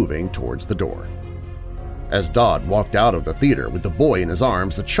started moving towards the door. As Dodd walked out of the theater with the boy in his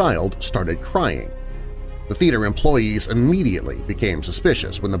arms, the child started crying. The theater employees immediately became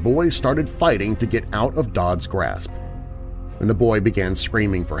suspicious when the boy started fighting to get out of Dodd's grasp. When the boy began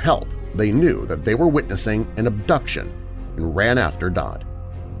screaming for help, they knew that they were witnessing an abduction and ran after Dodd.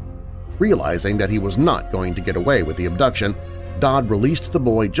 Realizing that he was not going to get away with the abduction, Dodd released the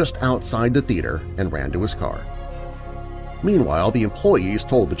boy just outside the theater and ran to his car. Meanwhile, the employees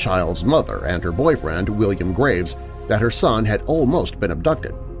told the child's mother and her boyfriend, William Graves, that her son had almost been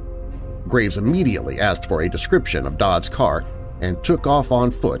abducted. Graves immediately asked for a description of Dodd's car and took off on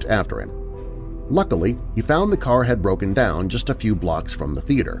foot after him. Luckily, he found the car had broken down just a few blocks from the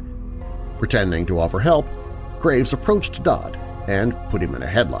theater. Pretending to offer help, Graves approached Dodd and put him in a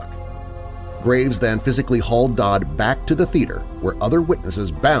headlock. Graves then physically hauled Dodd back to the theater, where other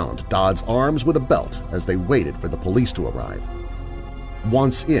witnesses bound Dodd's arms with a belt as they waited for the police to arrive.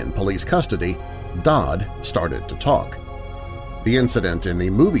 Once in police custody, Dodd started to talk. The incident in the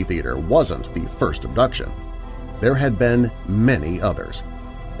movie theater wasn't the first abduction. There had been many others,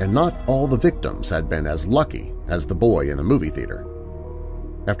 and not all the victims had been as lucky as the boy in the movie theater.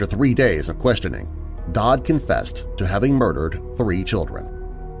 After 3 days of questioning, Dodd confessed to having murdered 3 children.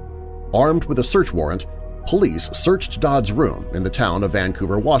 Armed with a search warrant, police searched Dodd's room in the town of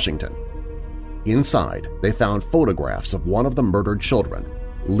Vancouver, Washington. Inside, they found photographs of one of the murdered children,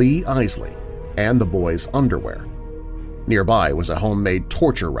 Lee Isley, and the boy's underwear. Nearby was a homemade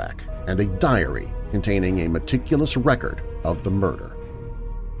torture rack and a diary containing a meticulous record of the murder.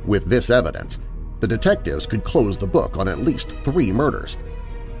 With this evidence, the detectives could close the book on at least 3 murders.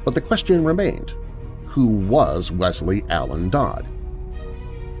 But the question remained, who was Wesley Allen Dodd?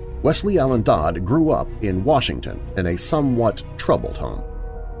 Wesley Allen Dodd grew up in Washington in a somewhat troubled home.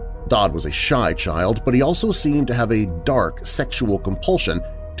 Dodd was a shy child, but he also seemed to have a dark sexual compulsion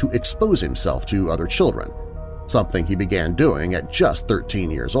to expose himself to other children, something he began doing at just 13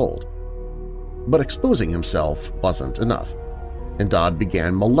 years old. But exposing himself wasn't enough, and Dodd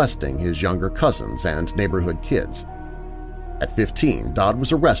began molesting his younger cousins and neighborhood kids. At 15, Dodd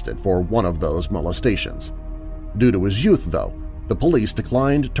was arrested for one of those molestations. Due to his youth, though, the police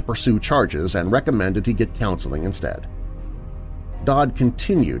declined to pursue charges and recommended he get counseling instead. Dodd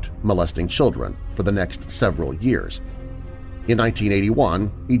continued molesting children for the next several years. In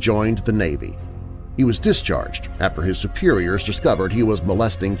 1981, he joined the Navy. He was discharged after his superiors discovered he was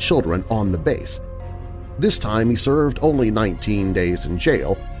molesting children on the base. This time he served only 19 days in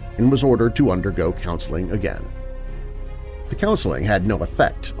jail and was ordered to undergo counseling again. The counseling had no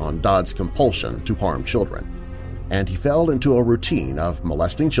effect on Dodd's compulsion to harm children, and he fell into a routine of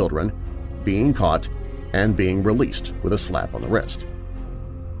molesting children, being caught, and being released with a slap on the wrist.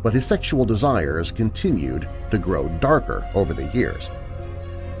 But his sexual desires continued to grow darker over the years.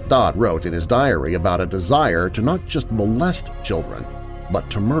 Dodd wrote in his diary about a desire to not just molest children, but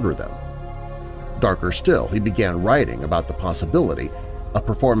to murder them. Darker still, he began writing about the possibility of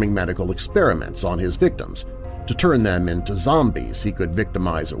performing medical experiments on his victims to turn them into zombies he could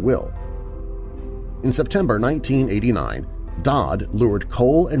victimize at will. In September 1989, Dodd lured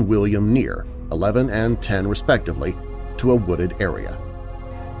Cole and William Neer, 11 and 10 respectively, to a wooded area.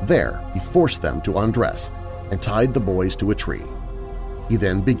 There, he forced them to undress and tied the boys to a tree. He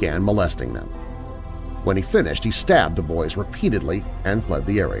then began molesting them. When he finished, he stabbed the boys repeatedly and fled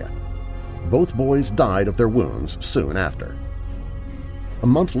the area. Both boys died of their wounds soon after. A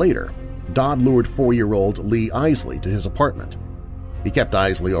month later, Dodd lured 4-year-old Lee Isley to his apartment. He kept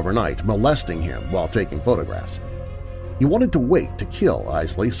Isley overnight, molesting him while taking photographs. He wanted to wait to kill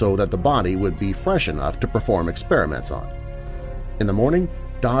Isley so that the body would be fresh enough to perform experiments on. In the morning,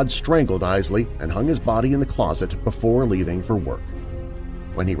 Dodd strangled Isley and hung his body in the closet before leaving for work.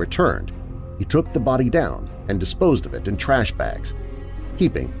 When he returned, he took the body down and disposed of it in trash bags,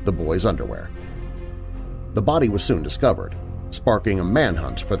 keeping the boys' underwear. The body was soon discovered, sparking a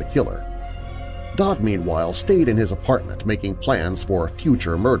manhunt for the killer. Dodd, meanwhile, stayed in his apartment making plans for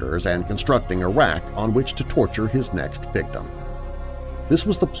future murders and constructing a rack on which to torture his next victim. This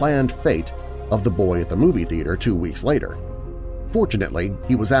was the planned fate of the boy at the movie theater 2 weeks later. Fortunately,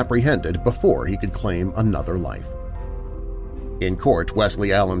 he was apprehended before he could claim another life. In court,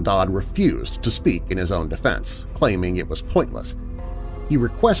 Wesley Allen Dodd refused to speak in his own defense, claiming it was pointless. He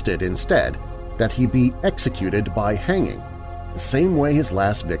requested instead that he be executed by hanging, the same way his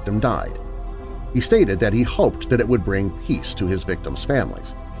last victim died. He stated that he hoped that it would bring peace to his victims'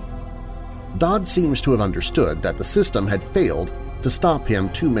 families. Dodd seems to have understood that the system had failed to stop him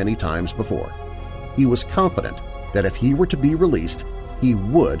too many times before. He was confident that if he were to be released, he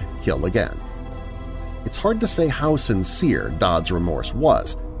would kill again. It's hard to say how sincere Dodd's remorse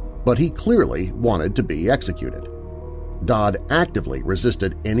was, but he clearly wanted to be executed. Dodd actively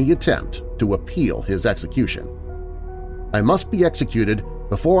resisted any attempt to appeal his execution. "I must be executed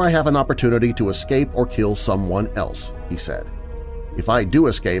before I have an opportunity to escape or kill someone else," he said. "If I do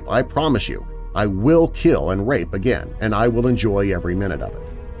escape, I promise you, I will kill and rape again, and I will enjoy every minute of it."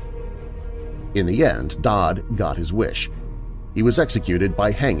 In the end, Dodd got his wish. He was executed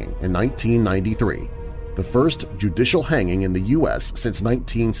by hanging in 1993, the first judicial hanging in the U.S. since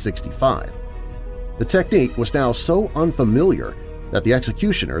 1965. The technique was now so unfamiliar that the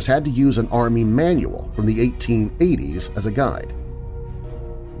executioners had to use an Army manual from the 1880s as a guide.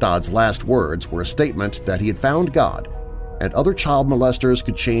 Dodd's last words were a statement that he had found God, and other child molesters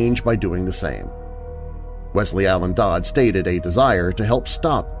could change by doing the same. Wesley Allen Dodd stated a desire to help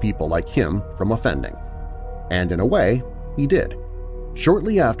stop people like him from offending. And in a way, he did.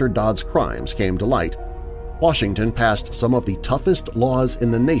 Shortly after Dodd's crimes came to light, Washington passed some of the toughest laws in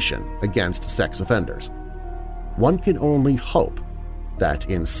the nation against sex offenders. One can only hope that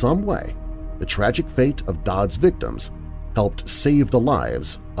in some way the tragic fate of Dodd's victims helped save the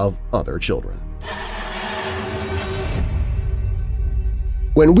lives of other children.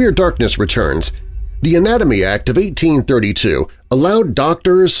 When Weird Darkness returns, the Anatomy Act of 1832 allowed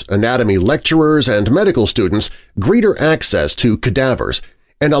doctors, anatomy lecturers, and medical students greater access to cadavers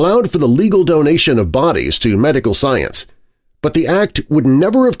and allowed for the legal donation of bodies to medical science. But the act would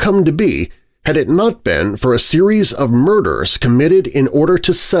never have come to be had it not been for a series of murders committed in order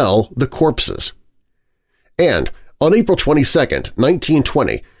to sell the corpses. And on April 22,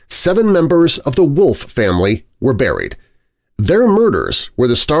 1920, 7 members of the Wolf family were buried. Their murders were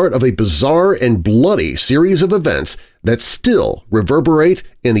the start of a bizarre and bloody series of events that still reverberate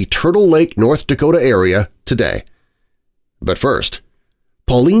in the Turtle Lake, North Dakota area today. But first,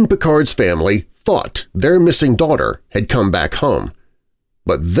 Pauline Picard's family thought their missing daughter had come back home.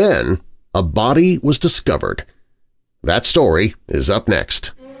 But then a body was discovered. That story is up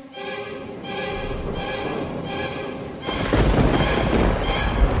next.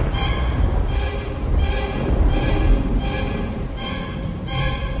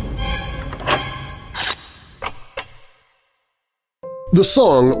 The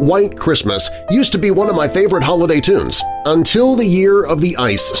song White Christmas used to be one of my favorite holiday tunes until the year of the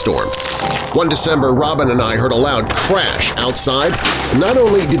ice storm. One December, Robin and I heard a loud crash outside. Not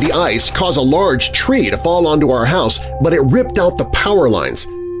only did the ice cause a large tree to fall onto our house, but it ripped out the power lines.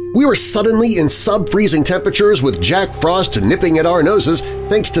 We were suddenly in sub-freezing temperatures with Jack Frost nipping at our noses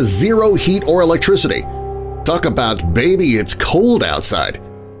thanks to zero heat or electricity. Talk about baby, it's cold outside.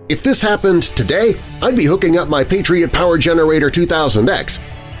 If this happened today, I'd be hooking up my Patriot Power Generator 2000X.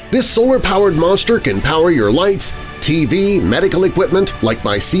 This solar-powered monster can power your lights, TV, medical equipment like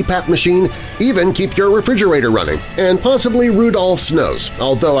my CPAP machine, even keep your refrigerator running, and possibly Rudolph's nose,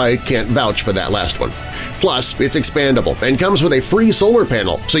 although I can't vouch for that last one. Plus, it's expandable and comes with a free solar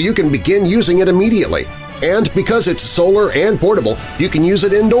panel, so you can begin using it immediately. And because it's solar and portable, you can use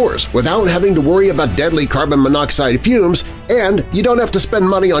it indoors without having to worry about deadly carbon monoxide fumes, and you don't have to spend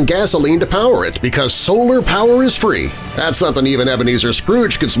money on gasoline to power it because solar power is free. That's something even Ebenezer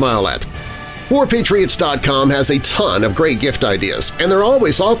Scrooge could smile at. 4patriots.com has a ton of great gift ideas, and they're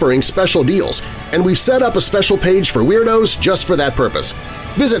always offering special deals, and we've set up a special page for weirdos just for that purpose.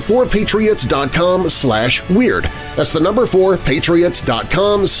 Visit 4patriots.com/weird. That's the number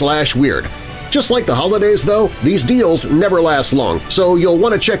 4patriots.com/weird. Just like the holidays, though, these deals never last long, so you'll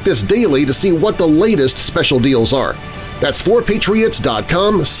want to check this daily to see what the latest special deals are. That's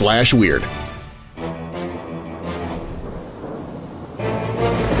 4patriots.com/weird.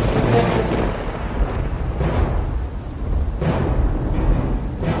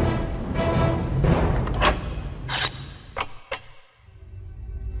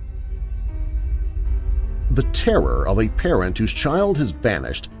 The terror of a parent whose child has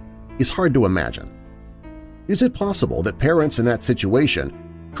vanished is hard to imagine. Is it possible that parents in that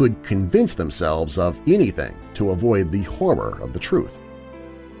situation could convince themselves of anything to avoid the horror of the truth?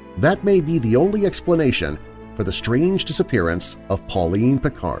 That may be the only explanation for the strange disappearance of Pauline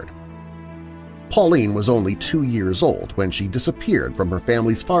Picard. Pauline was only 2 years old when she disappeared from her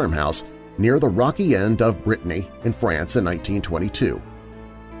family's farmhouse near the rocky end of Brittany in France in 1922.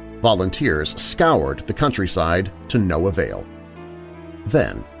 Volunteers scoured the countryside to no avail.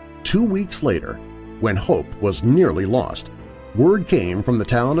 Then, 2 weeks later, when hope was nearly lost, word came from the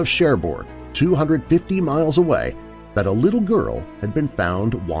town of Cherbourg, 250 miles away, that a little girl had been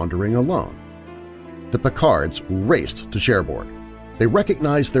found wandering alone. The Picards raced to Cherbourg. They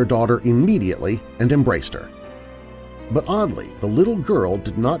recognized their daughter immediately and embraced her. But oddly, the little girl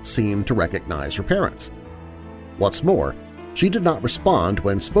did not seem to recognize her parents. What's more, she did not respond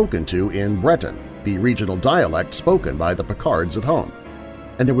when spoken to in Breton, the regional dialect spoken by the Picards at home,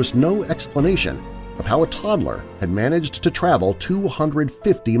 and there was no explanation of how a toddler had managed to travel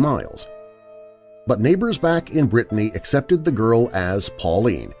 250 miles. But neighbors back in Brittany accepted the girl as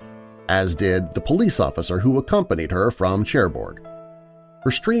Pauline, as did the police officer who accompanied her from Cherbourg.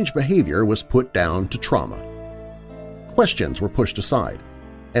 Her strange behavior was put down to trauma. Questions were pushed aside,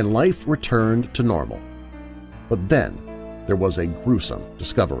 and life returned to normal. But then there was a gruesome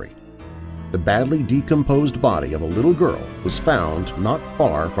discovery. The badly decomposed body of a little girl was found not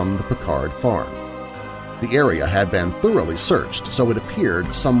far from the Picard farm. The area had been thoroughly searched, so it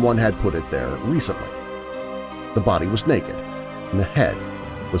appeared someone had put it there recently. The body was naked, and the head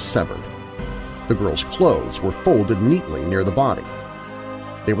was severed. The girl's clothes were folded neatly near the body.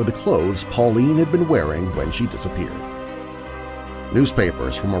 They were the clothes Pauline had been wearing when she disappeared.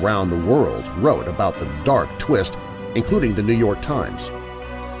 Newspapers from around the world wrote about the dark twist, including the New York Times.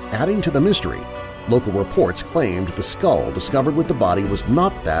 Adding to the mystery, local reports claimed the skull discovered with the body was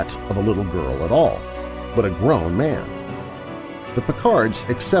not that of a little girl at all, but a grown man. The Picards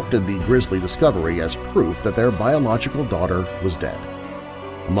accepted the grisly discovery as proof that their biological daughter was dead.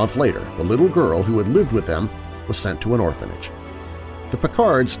 A month later, the little girl who had lived with them was sent to an orphanage. The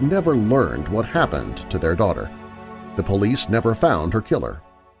Picards never learned what happened to their daughter. The police never found her killer.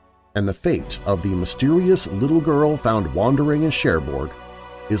 And the fate of the mysterious little girl found wandering in Cherbourg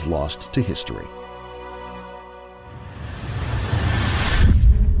is lost to history.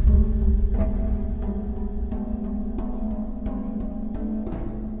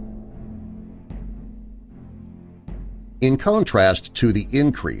 In contrast to the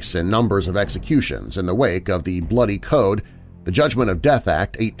increase in numbers of executions in the wake of the Bloody Code, the Judgment of Death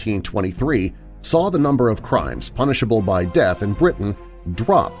Act 1823 saw the number of crimes punishable by death in Britain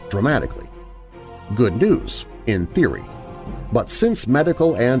drop dramatically. Good news, in theory. But since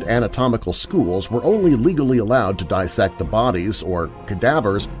medical and anatomical schools were only legally allowed to dissect the bodies or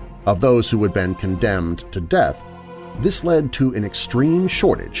cadavers of those who had been condemned to death, this led to an extreme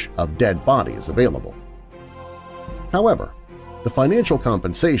shortage of dead bodies available. However, the financial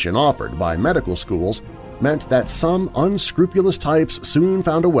compensation offered by medical schools meant that some unscrupulous types soon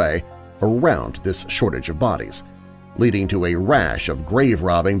found a way around this shortage of bodies, leading to a rash of grave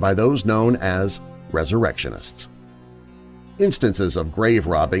robbing by those known as resurrectionists. Instances of grave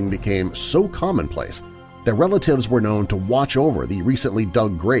robbing became so commonplace that relatives were known to watch over the recently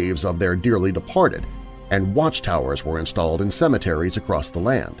dug graves of their dearly departed, and watchtowers were installed in cemeteries across the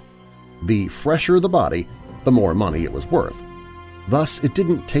land. The fresher the body, the more money it was worth. Thus, it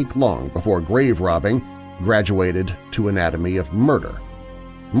didn't take long before grave robbing graduated to anatomy of murder.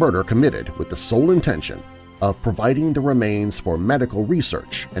 Murder committed with the sole intention of providing the remains for medical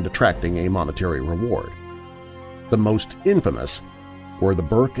research and attracting a monetary reward. The most infamous were the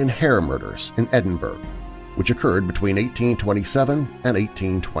Burke and Hare murders in Edinburgh, which occurred between 1827 and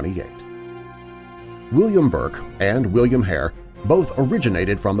 1828. William Burke and William Hare both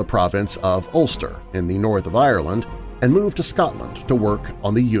originated from the province of Ulster in the north of Ireland and moved to Scotland to work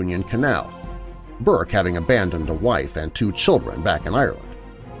on the Union Canal, Burke having abandoned a wife and 2 children back in Ireland.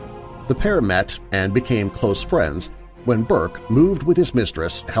 The pair met and became close friends when Burke moved with his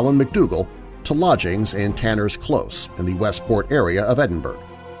mistress, Helen McDougall, to lodgings in Tanner's Close in the Westport area of Edinburgh.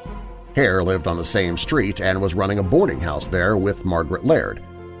 Hare lived on the same street and was running a boarding house there with Margaret Laird,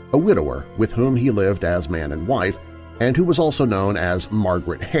 a widower with whom he lived as man and wife and who was also known as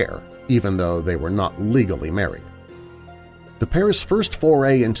Margaret Hare, even though they were not legally married. The pair's first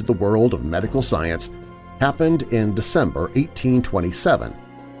foray into the world of medical science happened in December 1827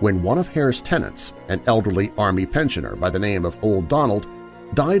 when one of Hare's tenants, an elderly Army pensioner by the name of Old Donald,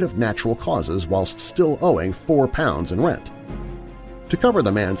 died of natural causes whilst still owing £4 in rent. To cover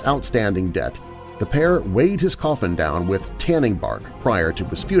the man's outstanding debt, the pair weighed his coffin down with tanning bark prior to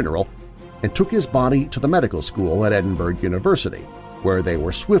his funeral, and took his body to the medical school at Edinburgh University, where they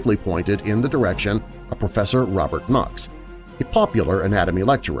were swiftly pointed in the direction of Professor Robert Knox, a popular anatomy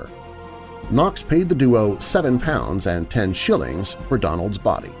lecturer. Knox paid the duo £7 and 10 shillings for Donald's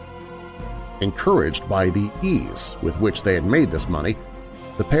body. Encouraged by the ease with which they had made this money,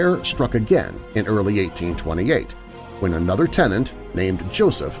 the pair struck again in early 1828, when another tenant named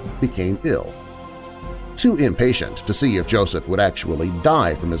Joseph became ill. Too impatient to see if Joseph would actually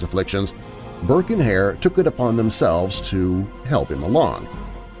die from his afflictions, Burke and Hare took it upon themselves to help him along,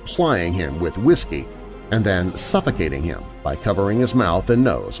 plying him with whiskey and then suffocating him by covering his mouth and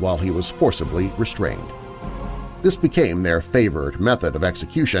nose while he was forcibly restrained. This became their favored method of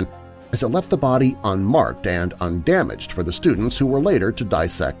execution, as it left the body unmarked and undamaged for the students who were later to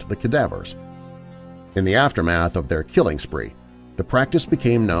dissect the cadavers. In the aftermath of their killing spree, the practice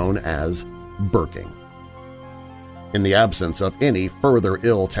became known as burking. In the absence of any further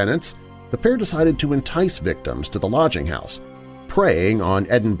ill tenants, the pair decided to entice victims to the lodging house, preying on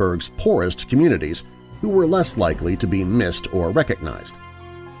Edinburgh's poorest communities who were less likely to be missed or recognized.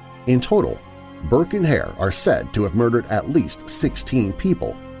 In total, Burke and Hare are said to have murdered at least 16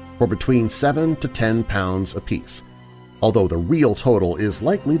 people for between £7 to £10 apiece, although the real total is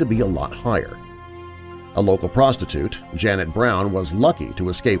likely to be a lot higher. A local prostitute, Janet Brown, was lucky to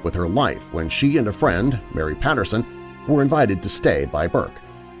escape with her life when she and a friend, Mary Patterson, were invited to stay by Burke.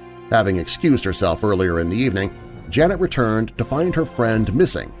 Having excused herself earlier in the evening, Janet returned to find her friend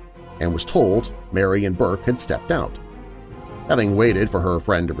missing and was told Mary and Burke had stepped out. Having waited for her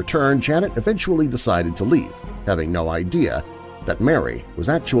friend to return, Janet eventually decided to leave, having no idea that Mary was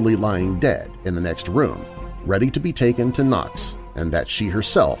actually lying dead in the next room, ready to be taken to Knox, and that she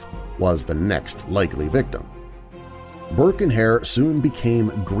herself was the next likely victim. Burke and Hare soon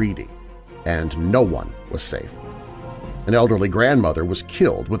became greedy, and no one was safe. An elderly grandmother was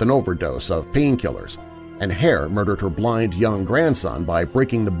killed with an overdose of painkillers, and Hare murdered her blind young grandson by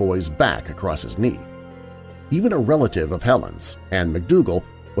breaking the boy's back across his knee. Even a relative of Helen's, Anne McDougall,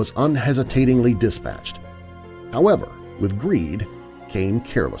 was unhesitatingly dispatched. However, with greed came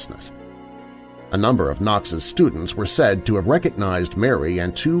carelessness. A number of Knox's students were said to have recognized Mary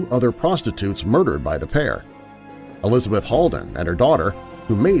and 2 other prostitutes murdered by the pair. Elizabeth Halden and her daughter,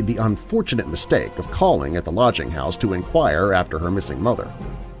 who made the unfortunate mistake of calling at the lodging house to inquire after her missing mother.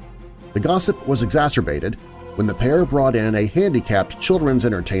 The gossip was exacerbated when the pair brought in a handicapped children's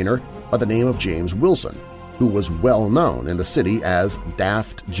entertainer by the name of James Wilson, who was well known in the city as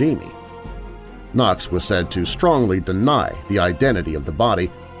Daft Jamie. Knox was said to strongly deny the identity of the body,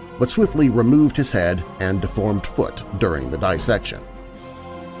 but swiftly removed his head and deformed foot during the dissection.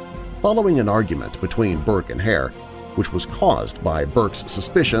 Following an argument between Burke and Hare, which was caused by Burke's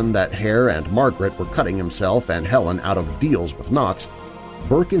suspicion that Hare and Margaret were cutting himself and Helen out of deals with Knox,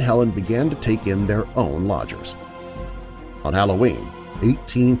 Burke and Helen began to take in their own lodgers. On Halloween,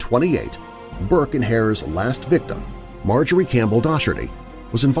 1828, Burke and Hare's last victim, Marjorie Campbell Doherty,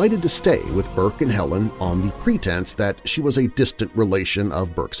 was invited to stay with Burke and Helen on the pretense that she was a distant relation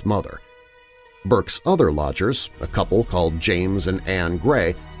of Burke's mother. Burke's other lodgers, a couple called James and Anne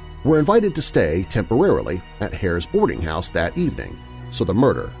Gray, were invited to stay temporarily at Hare's boarding house that evening so the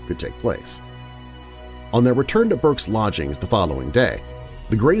murder could take place. On their return to Burke's lodgings the following day,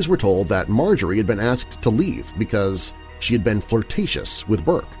 the Grays were told that Marjorie had been asked to leave because she had been flirtatious with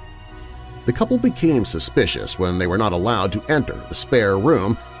Burke. The couple became suspicious when they were not allowed to enter the spare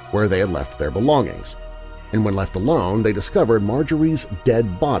room where they had left their belongings, and when left alone they discovered Marjorie's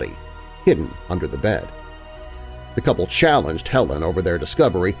dead body hidden under the bed. The couple challenged Helen over their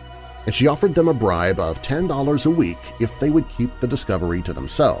discovery, and she offered them a bribe of $10 a week if they would keep the discovery to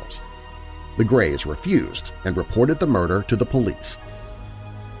themselves. The Grays refused and reported the murder to the police.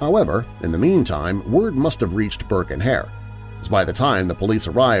 However, in the meantime, word must have reached Burke and Hare, as by the time the police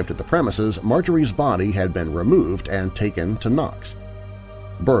arrived at the premises, Marjorie's body had been removed and taken to Knox.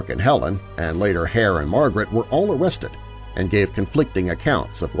 Burke and Helen, and later Hare and Margaret, were all arrested and gave conflicting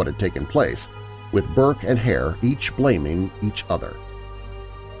accounts of what had taken place, with Burke and Hare each blaming each other.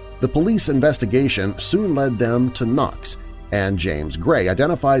 The police investigation soon led them to Knox, and James Gray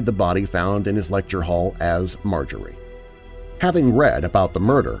identified the body found in his lecture hall as Marjorie. Having read about the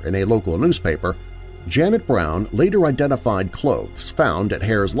murder in a local newspaper, Janet Brown later identified clothes found at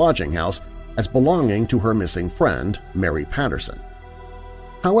Hare's lodging house as belonging to her missing friend, Mary Patterson.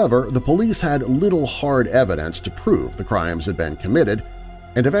 However, the police had little hard evidence to prove the crimes had been committed,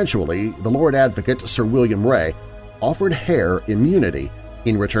 and eventually the Lord Advocate Sir William Ray offered Hare immunity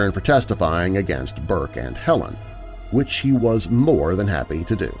in return for testifying against Burke and Helen, which he was more than happy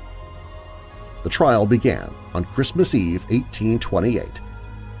to do. The trial began on Christmas Eve 1828,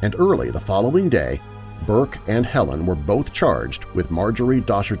 and early the following day, Burke and Helen were both charged with Marjorie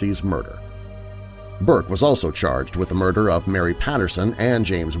Daugherty's murder. Burke was also charged with the murder of Mary Patterson and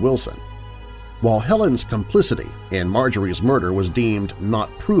James Wilson. While Helen's complicity in Marjorie's murder was deemed not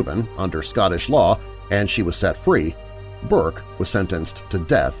proven under Scottish law and she was set free, Burke was sentenced to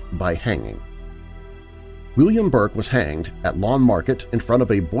death by hanging. William Burke was hanged at Lawn Market in front of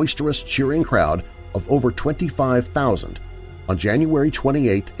a boisterous cheering crowd of over 25,000 on January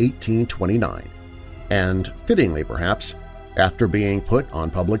 28, 1829, and, fittingly perhaps, after being put on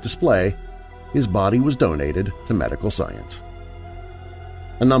public display, his body was donated to medical science.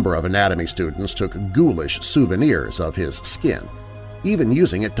 A number of anatomy students took ghoulish souvenirs of his skin, even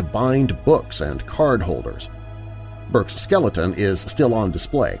using it to bind books and card holders. Burke's skeleton is still on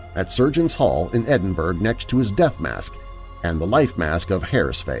display at Surgeons' Hall in Edinburgh next to his death mask and the life mask of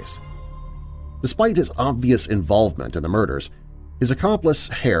Hare's face. Despite his obvious involvement in the murders, his accomplice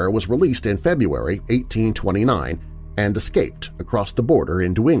Hare was released in February 1829 and escaped across the border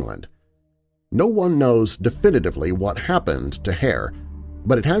into England. No one knows definitively what happened to Hare,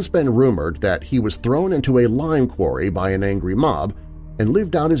 but it has been rumored that he was thrown into a lime quarry by an angry mob and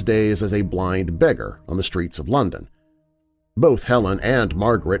lived out his days as a blind beggar on the streets of London. Both Helen and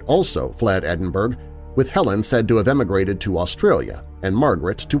Margaret also fled Edinburgh, with Helen said to have emigrated to Australia and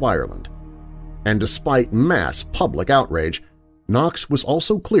Margaret to Ireland. And despite mass public outrage, Knox was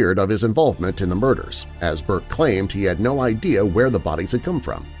also cleared of his involvement in the murders, as Burke claimed he had no idea where the bodies had come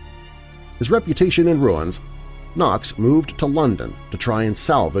from. His reputation in ruins, Knox moved to London to try and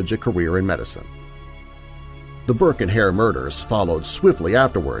salvage a career in medicine. The Burke and Hare murders followed swiftly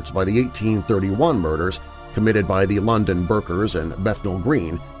afterwards by the 1831 murders committed by the London Burkers and Bethnal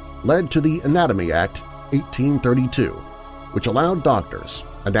Green, led to the Anatomy Act 1832, which allowed doctors,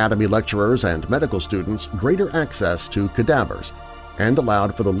 anatomy lecturers, and medical students greater access to cadavers and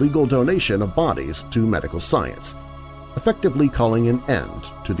allowed for the legal donation of bodies to medical science, effectively calling an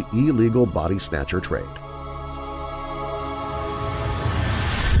end to the illegal body snatcher trade.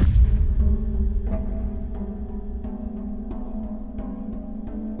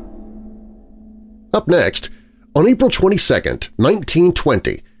 Up next, on April 22,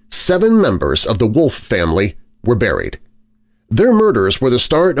 1920, 7 members of the Wolfe family were buried. Their murders were the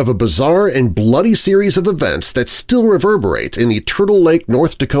start of a bizarre and bloody series of events that still reverberate in the Turtle Lake,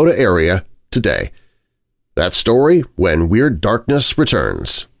 North Dakota area today. That story when Weird Darkness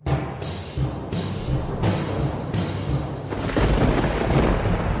returns.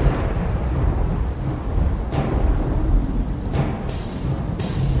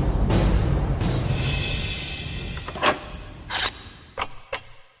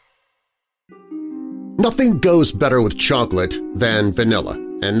 Nothing goes better with chocolate than vanilla,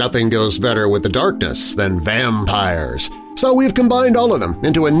 and nothing goes better with the darkness than vampires. So we've combined all of them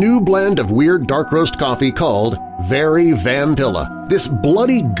into a new blend of weird dark roast coffee called Very Vampilla. This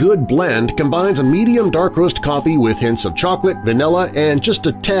bloody good blend combines a medium dark roast coffee with hints of chocolate, vanilla, and just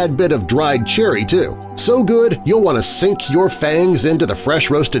a tad bit of dried cherry, too. So good you'll want to sink your fangs into the fresh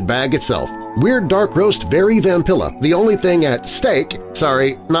roasted bag itself. Weird Dark Roast Very Vampilla, the only thing at stake –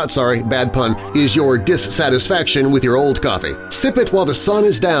 bad pun – is your dissatisfaction with your old coffee. Sip it while the sun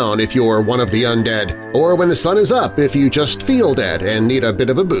is down if you're one of the undead, or when the sun is up if you just feel dead and need a bit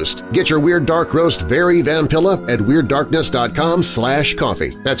of a boost. Get your Weird Dark Roast Very Vampilla at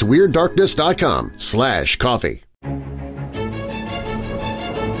WeirdDarkness.com/coffee. That's WeirdDarkness.com/coffee.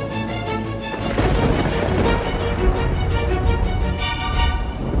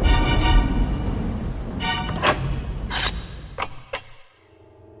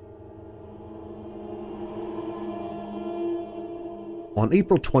 On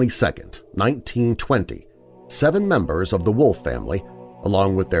April 22, 1920, 7 members of the Wolfe family,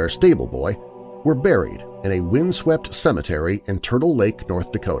 along with their stable boy, were buried in a windswept cemetery in Turtle Lake,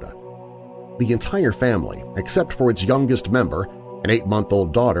 North Dakota. The entire family, except for its youngest member, an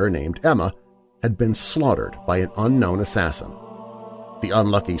 8-month-old daughter named Emma, had been slaughtered by an unknown assassin. The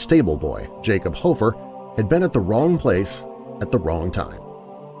unlucky stable boy, Jacob Hofer, had been at the wrong place at the wrong time.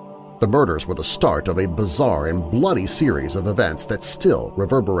 The murders were the start of a bizarre and bloody series of events that still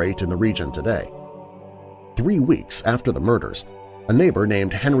reverberate in the region today. 3 weeks after the murders, a neighbor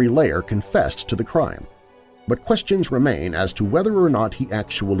named Henry Layer confessed to the crime, but questions remain as to whether or not he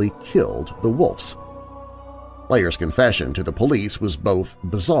actually killed the Wolfes. Layer's confession to the police was both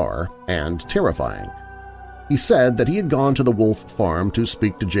bizarre and terrifying. He said that he had gone to the Wolfe farm to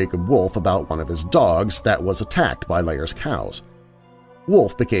speak to Jacob Wolfe about one of his dogs that was attacked by Layer's cows.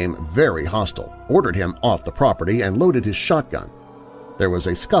 Wolfe became very hostile, ordered him off the property, and loaded his shotgun. There was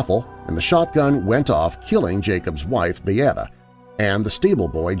a scuffle, and the shotgun went off, killing Jacob's wife, Beata, and the stable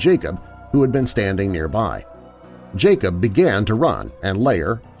boy Jacob, who had been standing nearby. Jacob began to run, and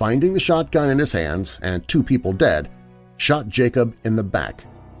Lair, finding the shotgun in his hands and 2 people dead, shot Jacob in the back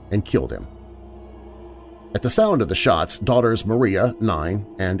and killed him. At the sound of the shots, daughters Maria,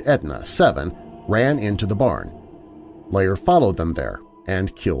 9, and Edna, 7, ran into the barn. Lair followed them there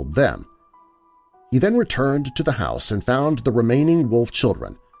and killed them. He then returned to the house and found the remaining Wolf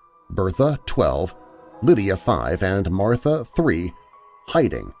children, Bertha, 12, Lydia, 5, and Martha, 3,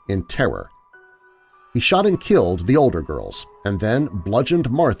 hiding in terror. He shot and killed the older girls and then bludgeoned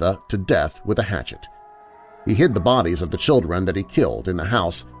Martha to death with a hatchet. He hid the bodies of the children that he killed in the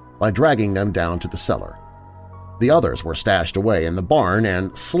house by dragging them down to the cellar. The others were stashed away in the barn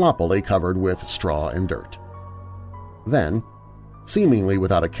and sloppily covered with straw and dirt. Then, seemingly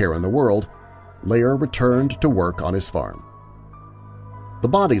without a care in the world, Lair returned to work on his farm. The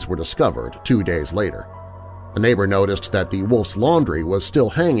bodies were discovered 2 days later. A neighbor noticed that the wolf's laundry was still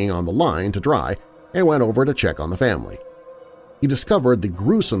hanging on the line to dry and went over to check on the family. He discovered the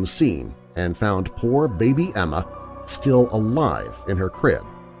gruesome scene and found poor baby Emma still alive in her crib,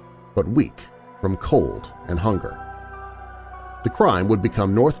 but weak from cold and hunger. The crime would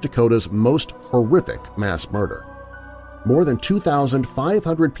become North Dakota's most horrific mass murder. More than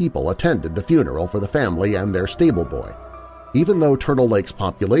 2,500 people attended the funeral for the family and their stable boy, even though Turtle Lake's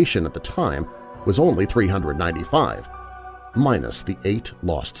population at the time was only 395, minus the 8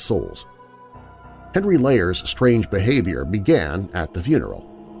 lost souls. Henry Lair's strange behavior began at the funeral.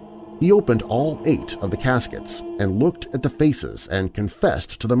 He opened all 8 of the caskets and looked at the faces and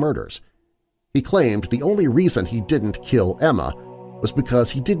confessed to the murders. He claimed the only reason he didn't kill Emma was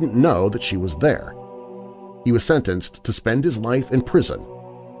because he didn't know that she was there. He was sentenced to spend his life in prison,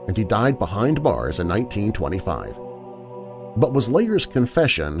 and he died behind bars in 1925. But was Lair's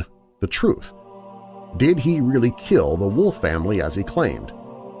confession the truth? Did he really kill the Wolf family as he claimed?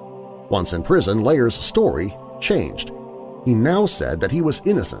 Once in prison, Lair's story changed. He now said that he was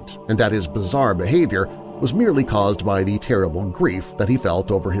innocent and that his bizarre behavior was merely caused by the terrible grief that he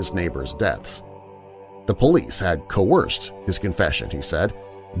felt over his neighbors' deaths. The police had coerced his confession, he said,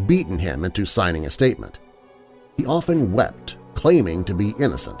 beaten him into signing a statement. He often wept, claiming to be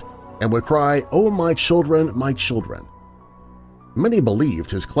innocent, and would cry, "Oh, my children, my children." Many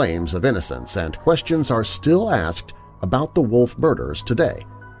believed his claims of innocence, and questions are still asked about the Wolf murders today,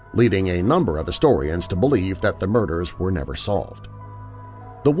 leading a number of historians to believe that the murders were never solved.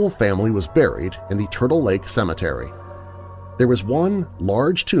 The Wolf family was buried in the Turtle Lake Cemetery. There was one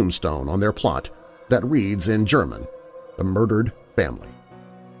large tombstone on their plot that reads in German, "The Murdered Family."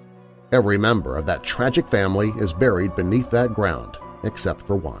 Every member of that tragic family is buried beneath that ground, except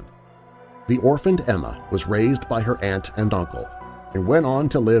for one. The orphaned Emma was raised by her aunt and uncle and went on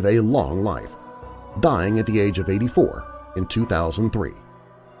to live a long life, dying at the age of 84 in 2003.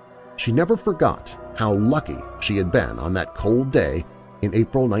 She never forgot how lucky she had been on that cold day in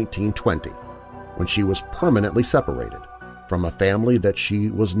April 1920, when she was permanently separated from a family that she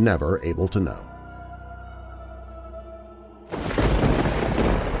was never able to know.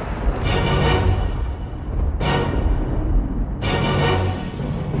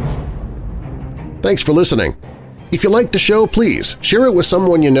 Thanks for listening. If you like the show, please share it with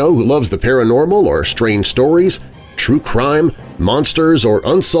someone you know who loves the paranormal or strange stories, true crime, monsters, or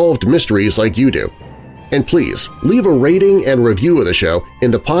unsolved mysteries like you do. And please, leave a rating and review of the show in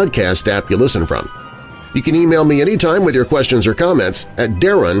the podcast app you listen from. You can email me anytime with your questions or comments at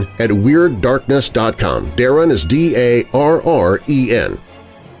darren@weirddarkness.com. Darren is D-A-R-R-E-N.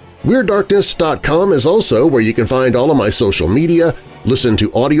 WeirdDarkness.com is also where you can find all of my social media, listen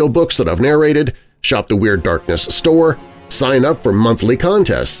to audiobooks that I've narrated, shop the Weird Darkness store, sign up for monthly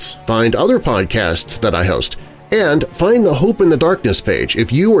contests, find other podcasts that I host, and find the Hope in the Darkness page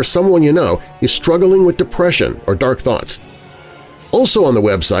if you or someone you know is struggling with depression or dark thoughts. Also on the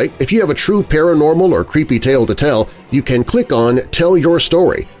website, if you have a true paranormal or creepy tale to tell, you can click on Tell Your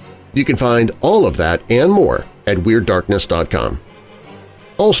Story. You can find all of that and more at WeirdDarkness.com.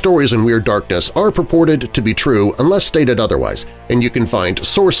 All stories in Weird Darkness are purported to be true unless stated otherwise, and you can find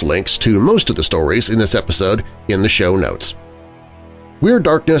source links to most of the stories in this episode in the show notes. Weird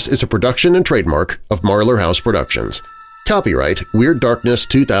Darkness is a production and trademark of Marlar House Productions. Copyright Weird Darkness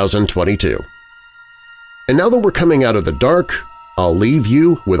 2022. And now that we're coming out of the dark, I'll leave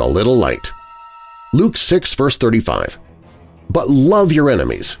you with a little light. Luke 6 verse 35. But love your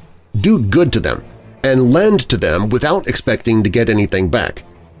enemies, do good to them, and lend to them without expecting to get anything back.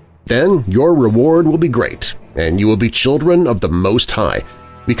 Then your reward will be great, and you will be children of the Most High,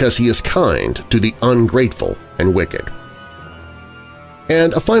 because He is kind to the ungrateful and wicked.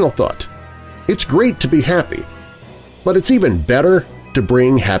 And a final thought. It's great to be happy, but it's even better to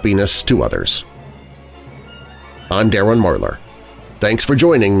bring happiness to others. I'm Darren Marlar. Thanks for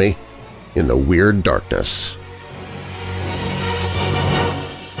joining me in the Weird Darkness.